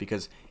stuff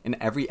because in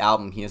every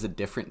album he has a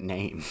different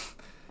name.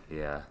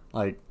 Yeah.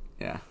 Like,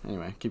 yeah.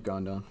 Anyway, keep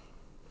going, Dylan.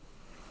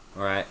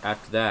 All right,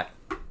 after that,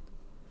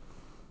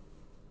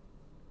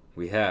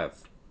 we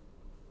have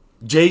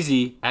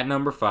Jay-Z at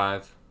number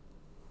 5.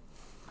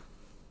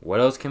 What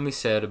else can be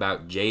said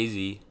about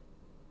Jay-Z?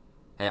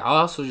 Hey, I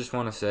also just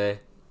want to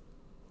say,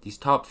 these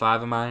top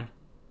 5 of mine,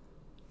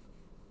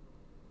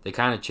 they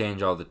kind of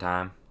change all the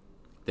time.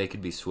 They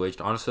could be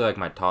switched. Honestly, like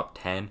my top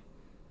 10,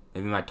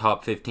 maybe my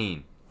top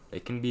 15, they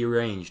can be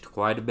arranged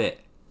quite a bit.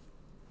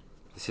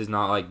 This is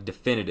not like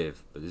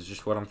definitive, but this is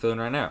just what I'm feeling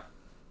right now.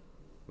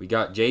 We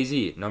got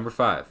Jay-Z at number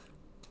 5.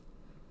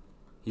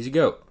 He's a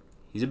GOAT.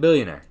 He's a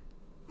billionaire.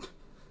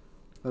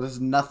 That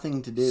has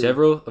nothing to do.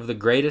 Several of the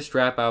greatest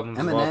rap albums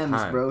of all Eminem's,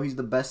 time. bro. He's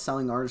the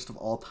best-selling artist of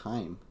all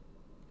time.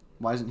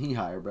 Why isn't he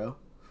higher, bro?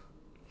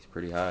 He's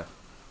pretty high.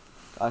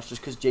 Gosh,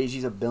 just because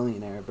Jay-Z's a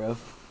billionaire, bro.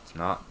 It's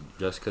not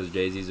just because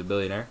Jay-Z's a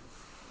billionaire.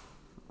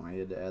 I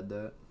had to add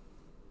that.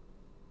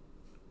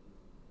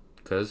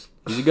 Because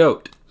he's a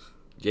GOAT.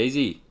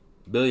 Jay-Z,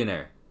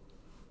 billionaire.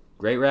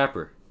 Great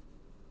rapper.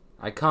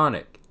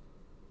 Iconic.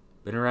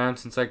 Been around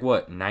since like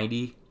what,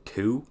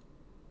 92?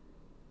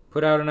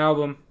 Put out an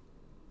album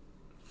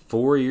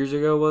 4 years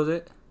ago, was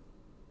it?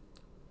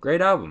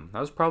 Great album. That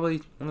was probably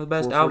one of the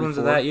best albums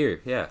of that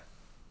year. Yeah.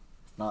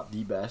 Not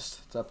the best.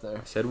 It's up there.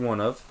 I said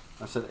one of.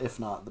 I said if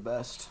not the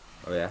best.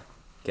 Oh, yeah.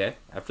 Okay.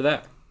 After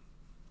that,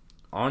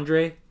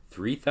 Andre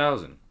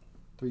 3000.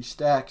 3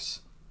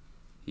 stacks.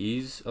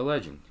 He's a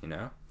legend, you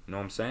know? You know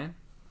what I'm saying?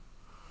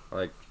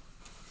 Like,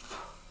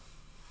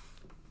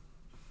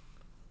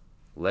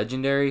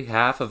 legendary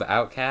half of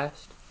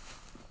Outkast.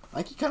 I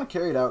think he kind of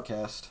carried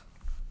Outkast.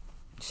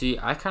 See,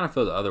 I kind of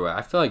feel the other way.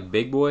 I feel like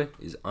Big Boy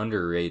is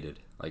underrated.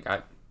 Like,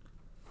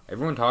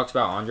 everyone talks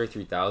about Andre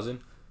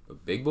 3000,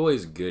 but Big Boy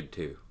is good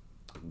too.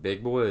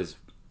 Big Boy is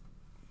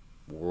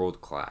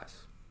world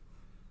class.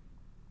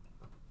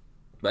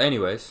 But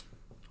anyways,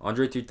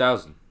 Andre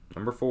 3000,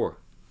 number 4.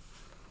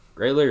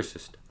 Great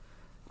lyricist.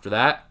 After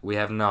that, we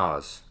have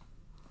Nas.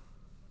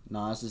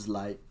 Nas is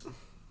light.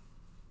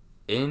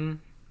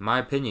 In my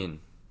opinion,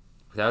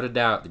 without a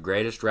doubt, the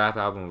greatest rap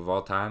album of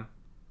all time,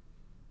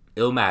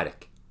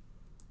 Illmatic.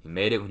 He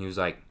made it when he was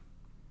like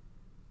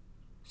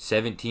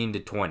 17 to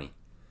 20.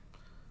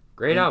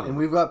 Great album. And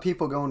we've got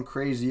people going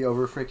crazy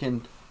over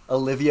freaking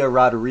Olivia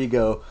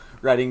Rodrigo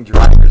writing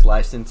driver's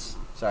license.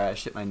 Sorry, I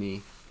shit my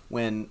knee.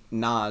 When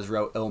Nas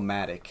wrote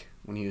Illmatic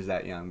when he was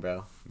that young,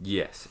 bro.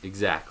 Yes,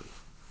 exactly.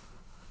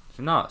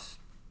 So Nas,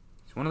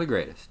 he's one of the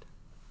greatest.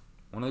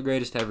 One of the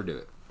greatest to ever do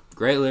it.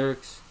 Great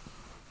lyrics.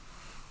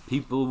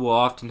 People will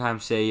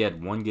oftentimes say he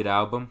had one good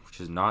album, which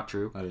is not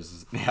true. That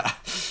is, yeah.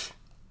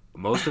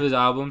 Most of his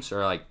albums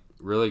are like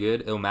really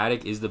good.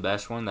 Illmatic is the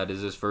best one. That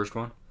is his first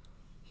one.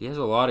 He has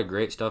a lot of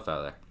great stuff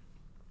out there.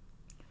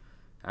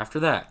 After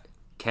that,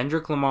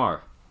 Kendrick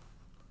Lamar.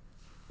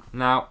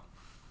 Now,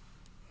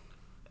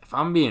 if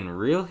I'm being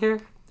real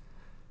here,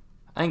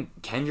 I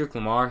think Kendrick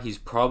Lamar, he's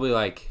probably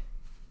like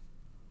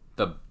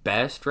the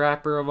best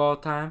rapper of all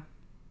time.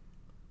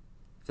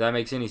 If that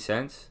makes any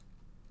sense.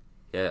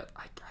 Yeah,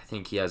 I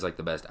think he has like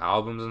the best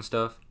albums and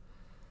stuff.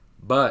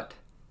 But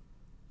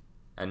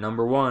at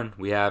number 1,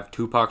 we have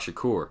Tupac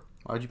Shakur.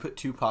 Why would you put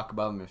Tupac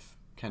above him if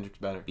Kendrick's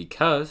better?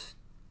 Because,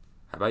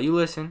 how about you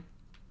listen?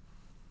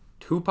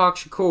 Tupac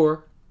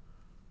Shakur,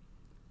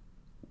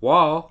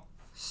 while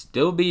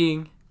still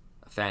being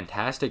a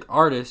fantastic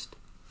artist,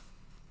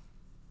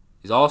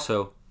 is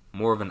also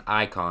more of an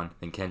icon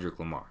than Kendrick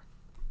Lamar.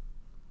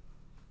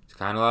 It's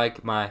kind of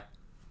like my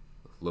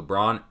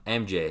LeBron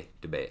MJ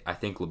debate. I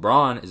think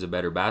LeBron is a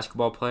better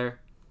basketball player,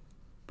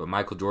 but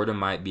Michael Jordan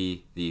might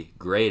be the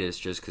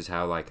greatest just because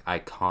how like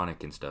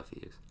iconic and stuff he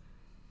is.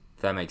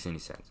 If that makes any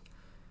sense.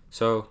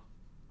 So,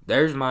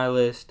 there's my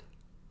list.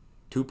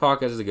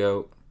 Tupac as the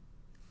GOAT.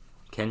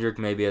 Kendrick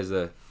maybe as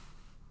the,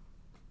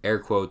 air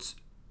quotes,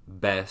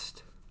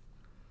 best.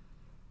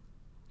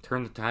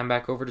 Turn the time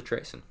back over to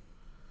Trayson.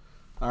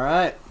 All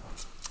right.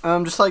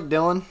 Just like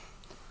Dylan,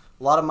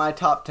 a lot of my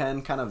top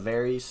 10 kind of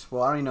varies.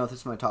 Well, I don't even know if this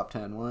is my top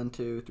 10. 1,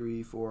 2,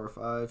 3, 4,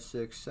 5,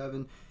 6,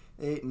 7,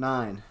 8,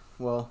 9.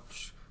 Well,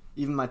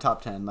 even my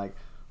top 10. Like,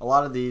 a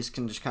lot of these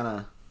can just kind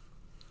of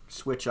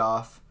switch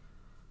off.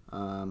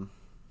 I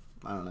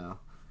don't know.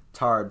 It's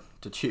hard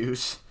to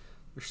choose.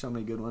 There's so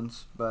many good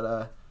ones.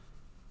 But,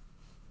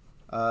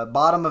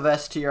 bottom of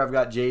S tier, I've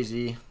got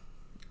Jay-Z.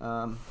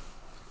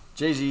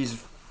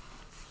 Jay-Z's,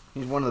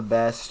 he's one of the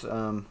best.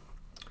 I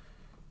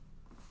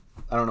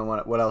don't know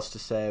what else to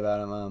say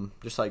about him.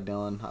 Just like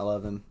Dylan, I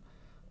love him.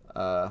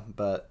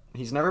 But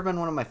he's never been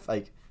one of my,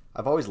 like,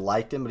 I've always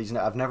liked him, but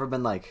I've never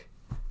been, like,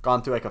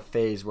 gone through, like, a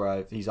phase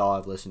where he's all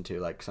I've listened to,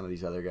 like some of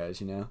these other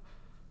guys, you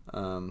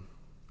know?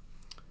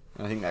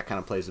 I think that kind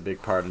of plays a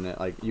big part in it.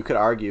 Like, you could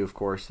argue, of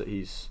course, that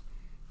he's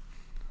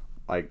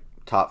like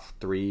top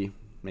 3,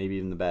 maybe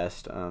even the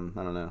best. I don't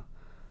know.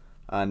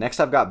 Next,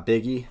 I've got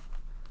Biggie.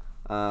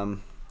 The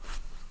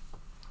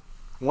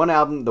one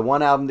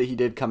album that he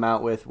did come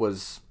out with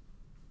was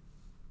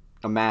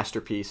a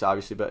masterpiece,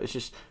 obviously, but it's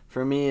just,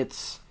 for me,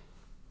 it's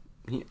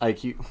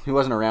he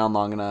wasn't around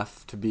long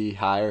enough to be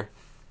higher.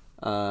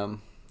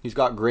 He's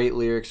got great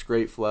lyrics,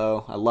 great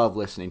flow. I love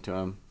listening to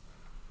him.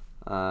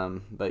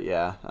 But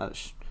yeah,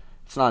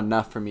 it's not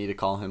enough for me to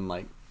call him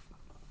like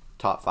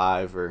top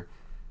 5, or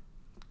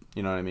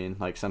you know what I mean.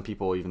 Like, some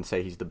people even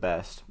say he's the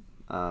best.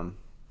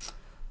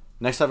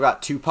 Next, I've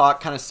got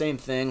Tupac. Kind of same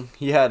thing.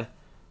 He had,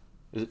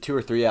 is it 2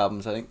 or 3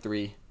 albums? I think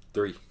 3.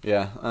 3.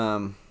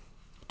 Yeah.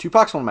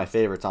 Tupac's one of my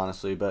favorites,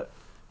 honestly, but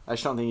I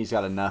just don't think he's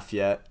got enough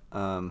yet.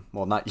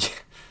 Well, not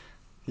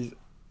yet.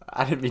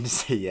 I didn't mean to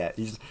say yet.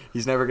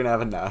 He's never gonna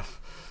have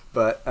enough.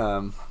 But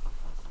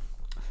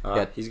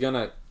yeah. He's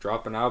gonna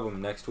drop an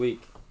album next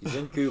week. He's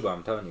in Cuba,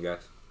 I'm telling you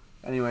guys.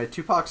 Anyway,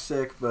 Tupac's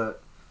sick,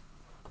 but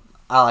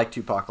I like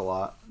Tupac a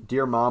lot.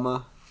 Dear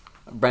Mama,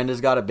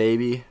 Brenda's Got a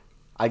Baby,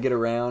 I Get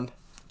Around.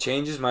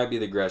 Changes might be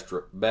the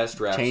best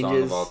rap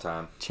song of all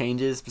time.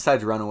 Changes,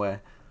 besides Runaway.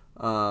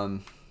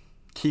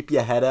 Keep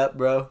Your Head Up,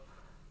 bro.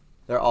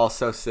 They're all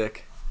so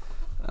sick.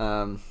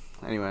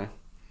 Anyway.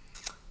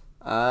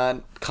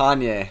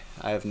 Kanye,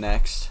 I have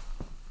next.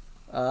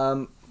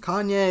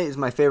 Kanye is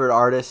my favorite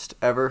artist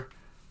ever,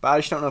 but I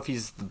just don't know if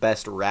he's the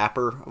best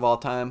rapper of all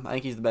time. I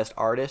think he's the best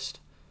artist,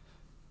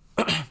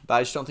 but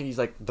I just don't think he's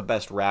like the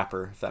best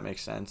rapper, if that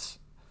makes sense.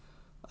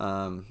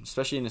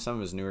 Especially into some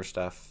of his newer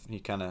stuff, he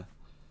kind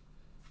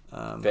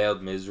of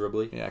failed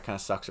miserably. Yeah, kind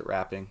of sucks at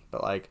rapping,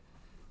 but like,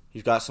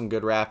 he's got some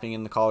good rapping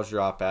in The College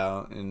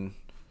Dropout, and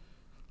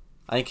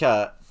I think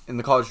in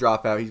The College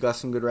Dropout he's got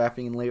some good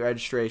rapping in Late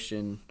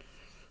Registration,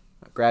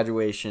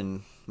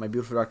 Graduation, My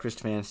Beautiful Dark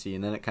Twisted Fantasy,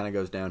 and then it kind of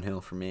goes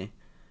downhill for me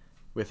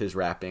with his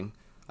rapping.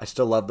 I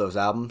still love those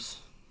albums,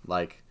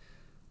 like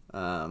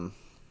The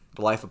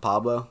Life of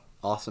Pablo,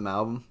 awesome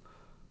album,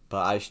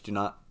 but I just do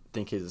not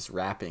think his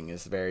rapping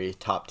is very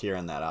top tier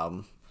on that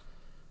album.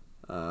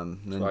 So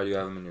why do you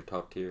have him in your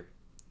top tier?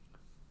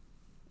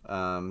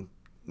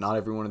 Not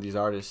every one of these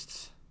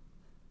artists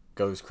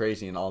goes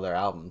crazy in all their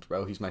albums,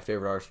 bro. He's my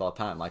favorite artist of all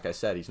time. Like I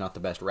said, he's not the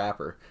best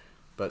rapper,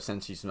 but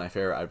since he's my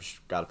favorite, I've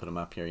just got to put him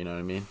up here, you know what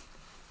I mean?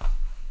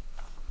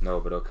 No,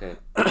 but okay.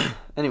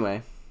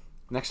 Anyway,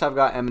 next I've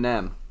got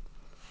Eminem.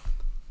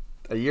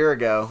 A year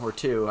ago, or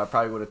 2, I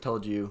probably would have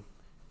told you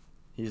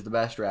he's the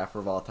best rapper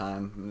of all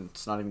time, and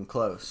it's not even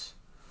close.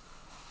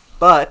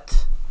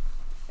 But,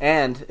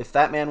 and if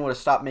that man would have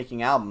stopped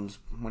making albums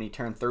when he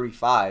turned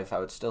 35, I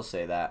would still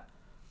say that.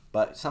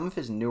 But some of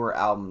his newer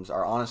albums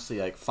are honestly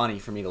like funny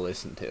for me to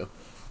listen to.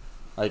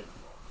 Like,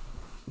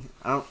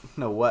 I don't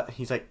know what,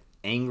 he's like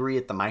angry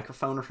at the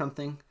microphone or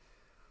something.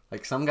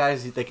 Like, some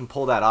guys, they can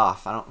pull that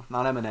off. Not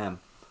Eminem.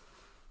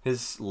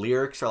 His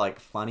lyrics are like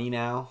funny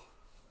now.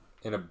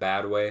 In a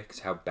bad way,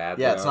 because how bad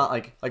they Yeah, are. it's not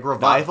like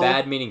Revival. Not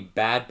bad meaning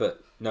bad,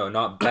 but no,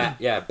 not bad.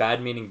 Yeah,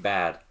 bad meaning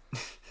bad.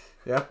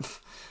 Yep.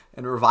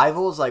 And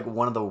Revival is like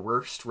one of the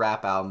worst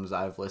rap albums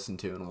I've listened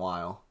to in a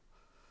while.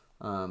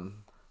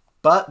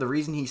 But the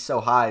reason he's so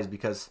high is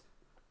because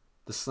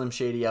the Slim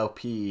Shady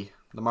LP,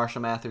 the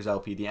Marshall Mathers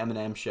LP, the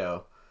Eminem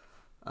Show,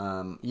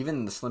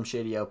 even the Slim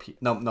Shady LP,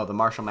 no, the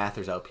Marshall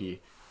Mathers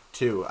LP,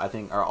 too, I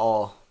think are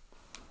all,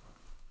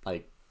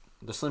 like,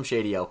 the Slim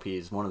Shady LP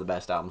is one of the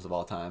best albums of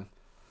all time.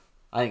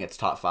 I think it's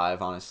top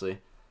 5, honestly.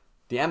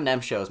 The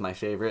Eminem Show is my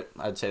favorite.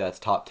 I'd say that's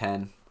top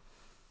 10.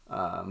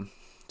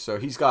 So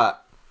he's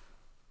got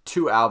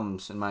 2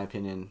 albums, in my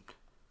opinion,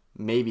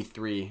 maybe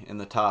 3 in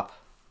the top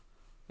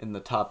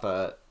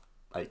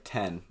like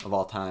 10 of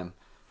all time.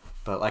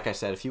 But like I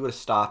said, if he would have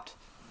stopped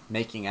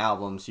making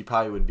albums, he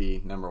probably would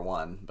be number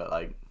 1. But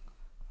like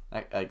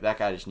that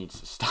guy just needs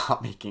to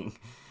stop making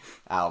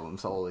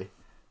albums wholly.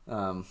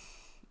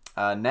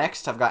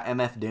 Next, I've got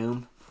MF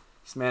Doom.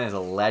 This man is a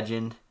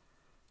legend.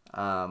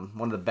 One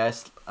of the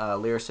best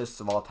lyricists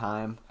of all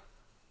time.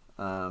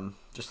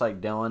 Just like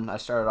Dylan, I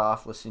started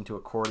off listening to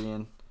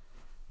Accordion.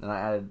 Then I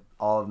added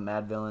all of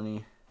Mad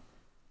Villainy.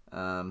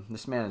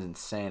 This man is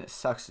insane. It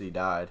sucks that he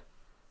died.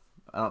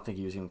 I don't think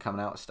he was even coming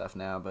out with stuff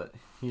now, but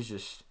he's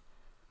just...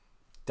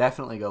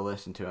 Definitely go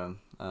listen to him.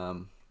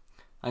 I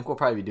think we'll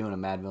probably be doing a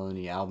Mad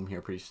Villainy album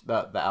here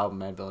the album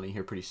Mad Villainy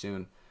here pretty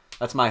soon.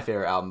 That's my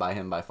favorite album by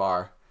him by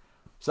far.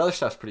 His other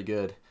stuff's pretty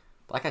good.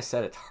 Like I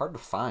said, it's hard to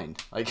find,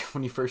 like,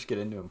 when you first get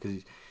into him, because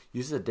he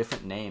uses a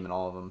different name in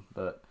all of them.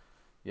 But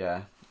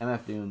yeah,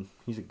 MF Doom,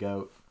 he's a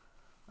goat.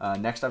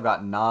 Next, I've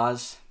got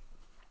Nas.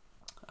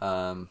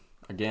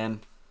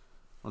 Again,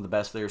 one of the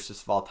best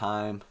lyricists of all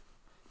time.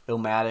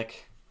 Illmatic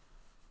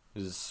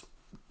is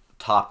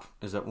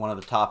one of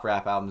the top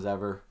rap albums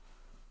ever.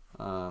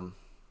 And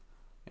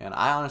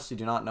I honestly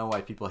do not know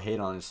why people hate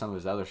on some of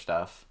his other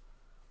stuff.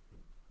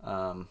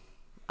 I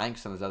think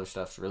some of his other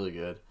stuff's really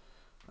good.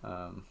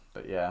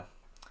 But yeah.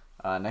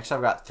 Next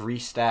I've got 3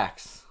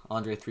 Stacks,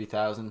 Andre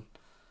 3000.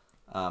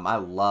 I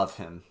love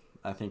him.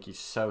 I think he's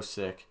so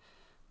sick.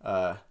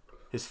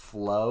 his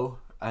flow,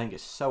 I think,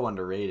 is so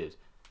underrated.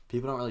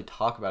 People don't really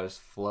talk about his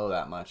flow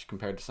that much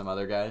compared to some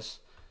other guys.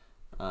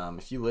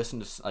 If you listen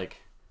to like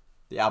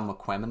the album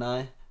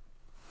Aquemini,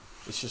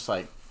 it's just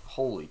like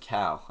holy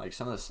cow! Like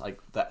some of this, like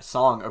that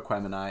song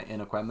Aquemini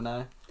in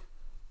Aquemini,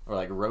 or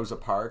like Rosa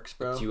Parks,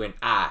 bro. You and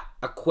I,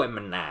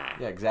 Aquemini.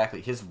 Yeah,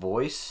 exactly. His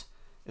voice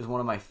is one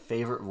of my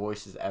favorite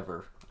voices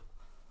ever.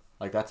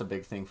 Like that's a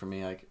big thing for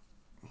me. Like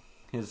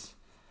I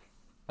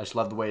just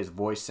love the way his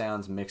voice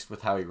sounds mixed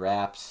with how he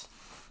raps.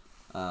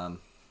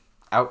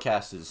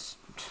 Outkast is,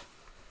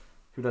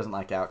 who doesn't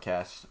like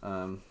Outkast?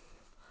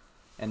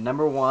 And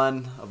number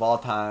one of all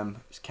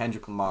time is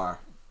Kendrick Lamar.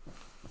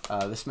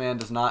 This man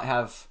does not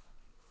have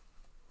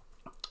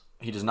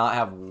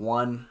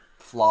one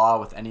flaw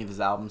with any of his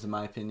albums, in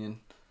my opinion.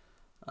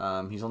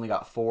 He's only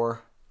got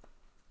 4,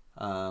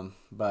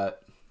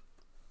 but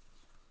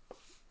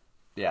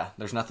yeah,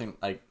 there's nothing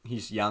like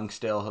he's young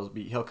still.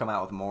 He'll come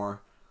out with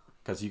more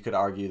because you could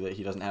argue that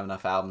he doesn't have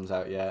enough albums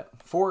out yet.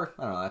 4,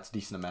 I don't know, that's a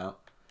decent amount,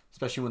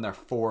 especially when they're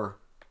 4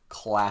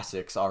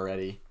 classics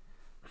already.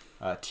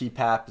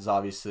 T-Pap is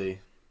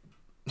obviously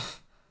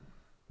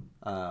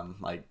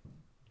like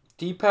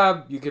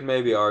T-Pap, you could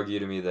maybe argue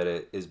to me that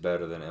it is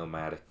better than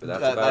Illmatic, but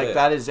that's about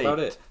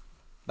it.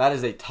 That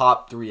is a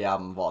top 3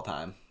 album of all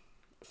time,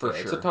 for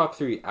sure. It's a top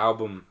 3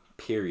 album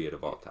period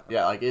of all time.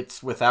 Yeah, like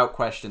it's without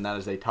question that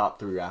is a top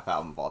 3 rap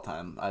album of all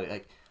time.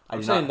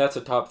 I'm saying that's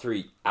a top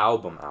 3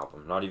 album,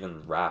 not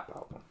even rap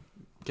album.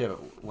 Okay,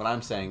 but what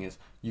I'm saying is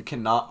you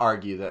cannot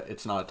argue that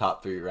it's not a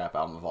top 3 rap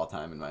album of all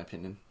time, in my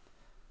opinion.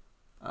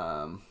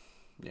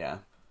 Yeah,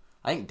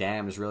 I think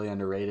Damn is really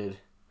underrated.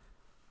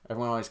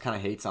 Everyone always kind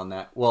of hates on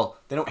that. Well,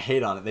 they don't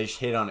hate on it. They just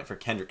hate on it for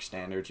Kendrick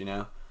standards, you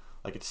know?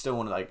 Like, it's still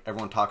one of, like,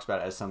 everyone talks about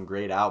it as some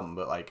great album,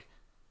 but, like,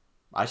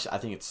 I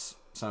think it's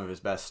some of his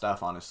best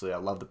stuff, honestly. I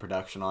love the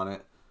production on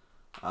it.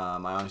 I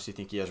honestly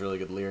think he has really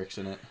good lyrics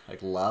in it.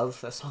 Like,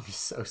 Love, that song is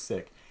so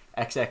sick.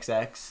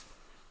 XXX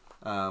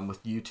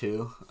with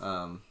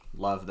U2.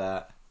 Love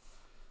that.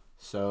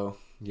 So,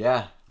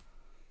 yeah.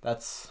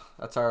 That's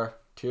our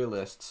tier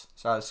lists.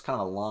 Sorry, it's kind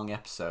of a long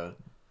episode.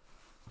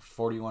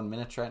 41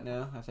 minutes right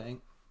now, I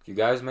think. If you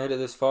guys made it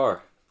this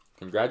far,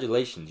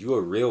 congratulations. You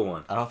a real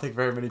one. I don't think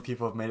very many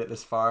people have made it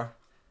this far.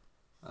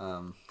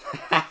 But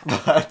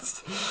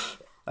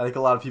I think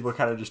a lot of people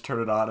kind of just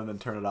turn it on and then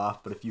turn it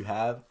off. But if you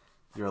have,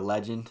 you're a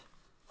legend.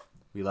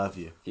 We love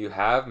you. If you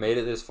have made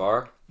it this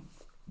far,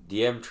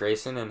 DM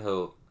Trayson and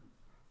he'll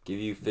give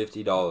you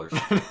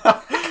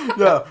 $50.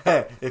 No,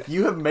 hey, if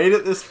you have made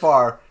it this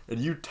far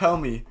and you tell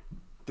me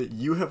that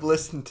you have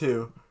listened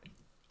to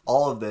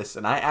all of this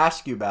and I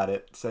ask you about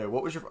it, say,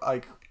 what was your,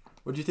 like,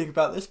 what do you think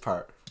about this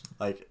part?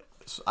 Like,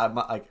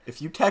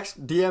 if you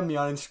DM me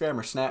on Instagram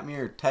or snap me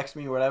or text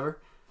me or whatever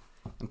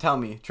and tell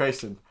me,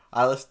 Trayson,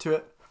 I listened to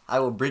it, I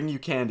will bring you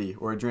candy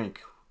or a drink.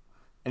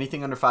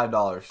 Anything under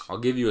 $5. I'll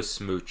give you a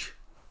smooch.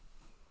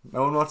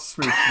 No one wants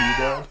to smooch from you,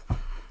 Dylan.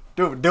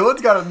 Dude,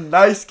 Dylan's got a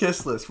nice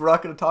kiss list. We're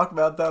not going to talk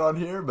about that on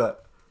here,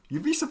 but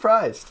you'd be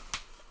surprised.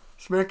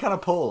 This man kind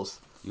of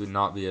pulls. You would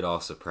not be at all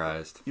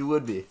surprised. You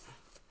would be.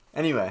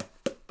 Anyway,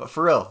 but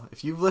for real,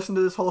 if you've listened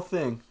to this whole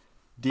thing,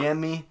 DM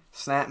me,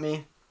 snap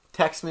me,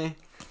 text me,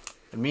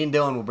 and me and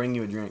Dylan will bring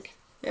you a drink.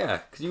 Yeah,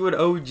 because you would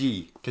OG.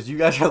 Because you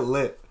guys are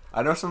lit.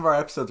 I know some of our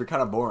episodes are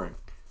kind of boring.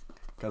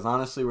 Because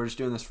honestly, we're just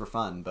doing this for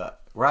fun, but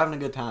we're having a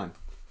good time.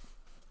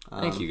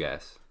 Thank you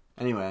guys.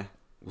 Anyway.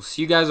 We'll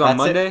see you guys on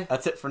Monday.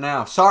 That's it for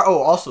now.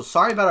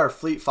 Sorry about our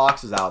Fleet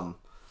Foxes album.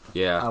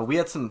 Yeah. We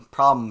had some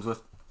problems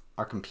with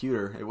our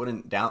computer. It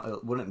wouldn't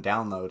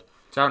download.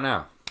 It's out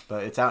now.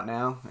 But it's out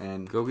now,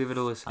 and go give it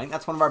a listen. I think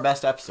that's one of our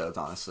best episodes,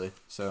 honestly.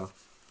 So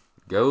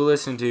go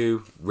listen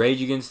to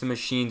Rage Against the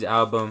Machine's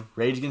album.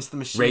 Rage Against the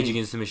Machine. Rage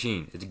Against the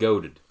Machine. It's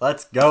goated.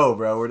 Let's go,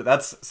 bro.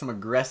 That's some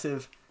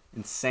aggressive,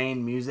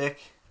 insane music,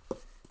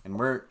 and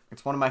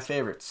it's one of my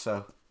favorites.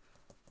 So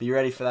be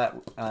ready for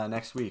that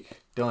next week.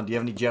 Dylan, do you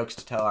have any jokes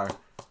to tell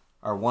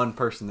our one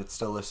person that's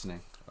still listening?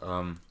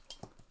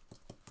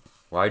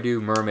 Why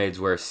do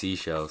mermaids wear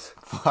seashells?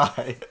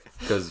 Why?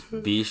 Because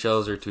B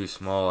shells are too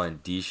small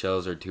and D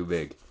shells are too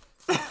big.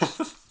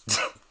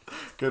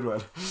 Good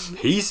one.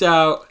 Peace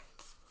out.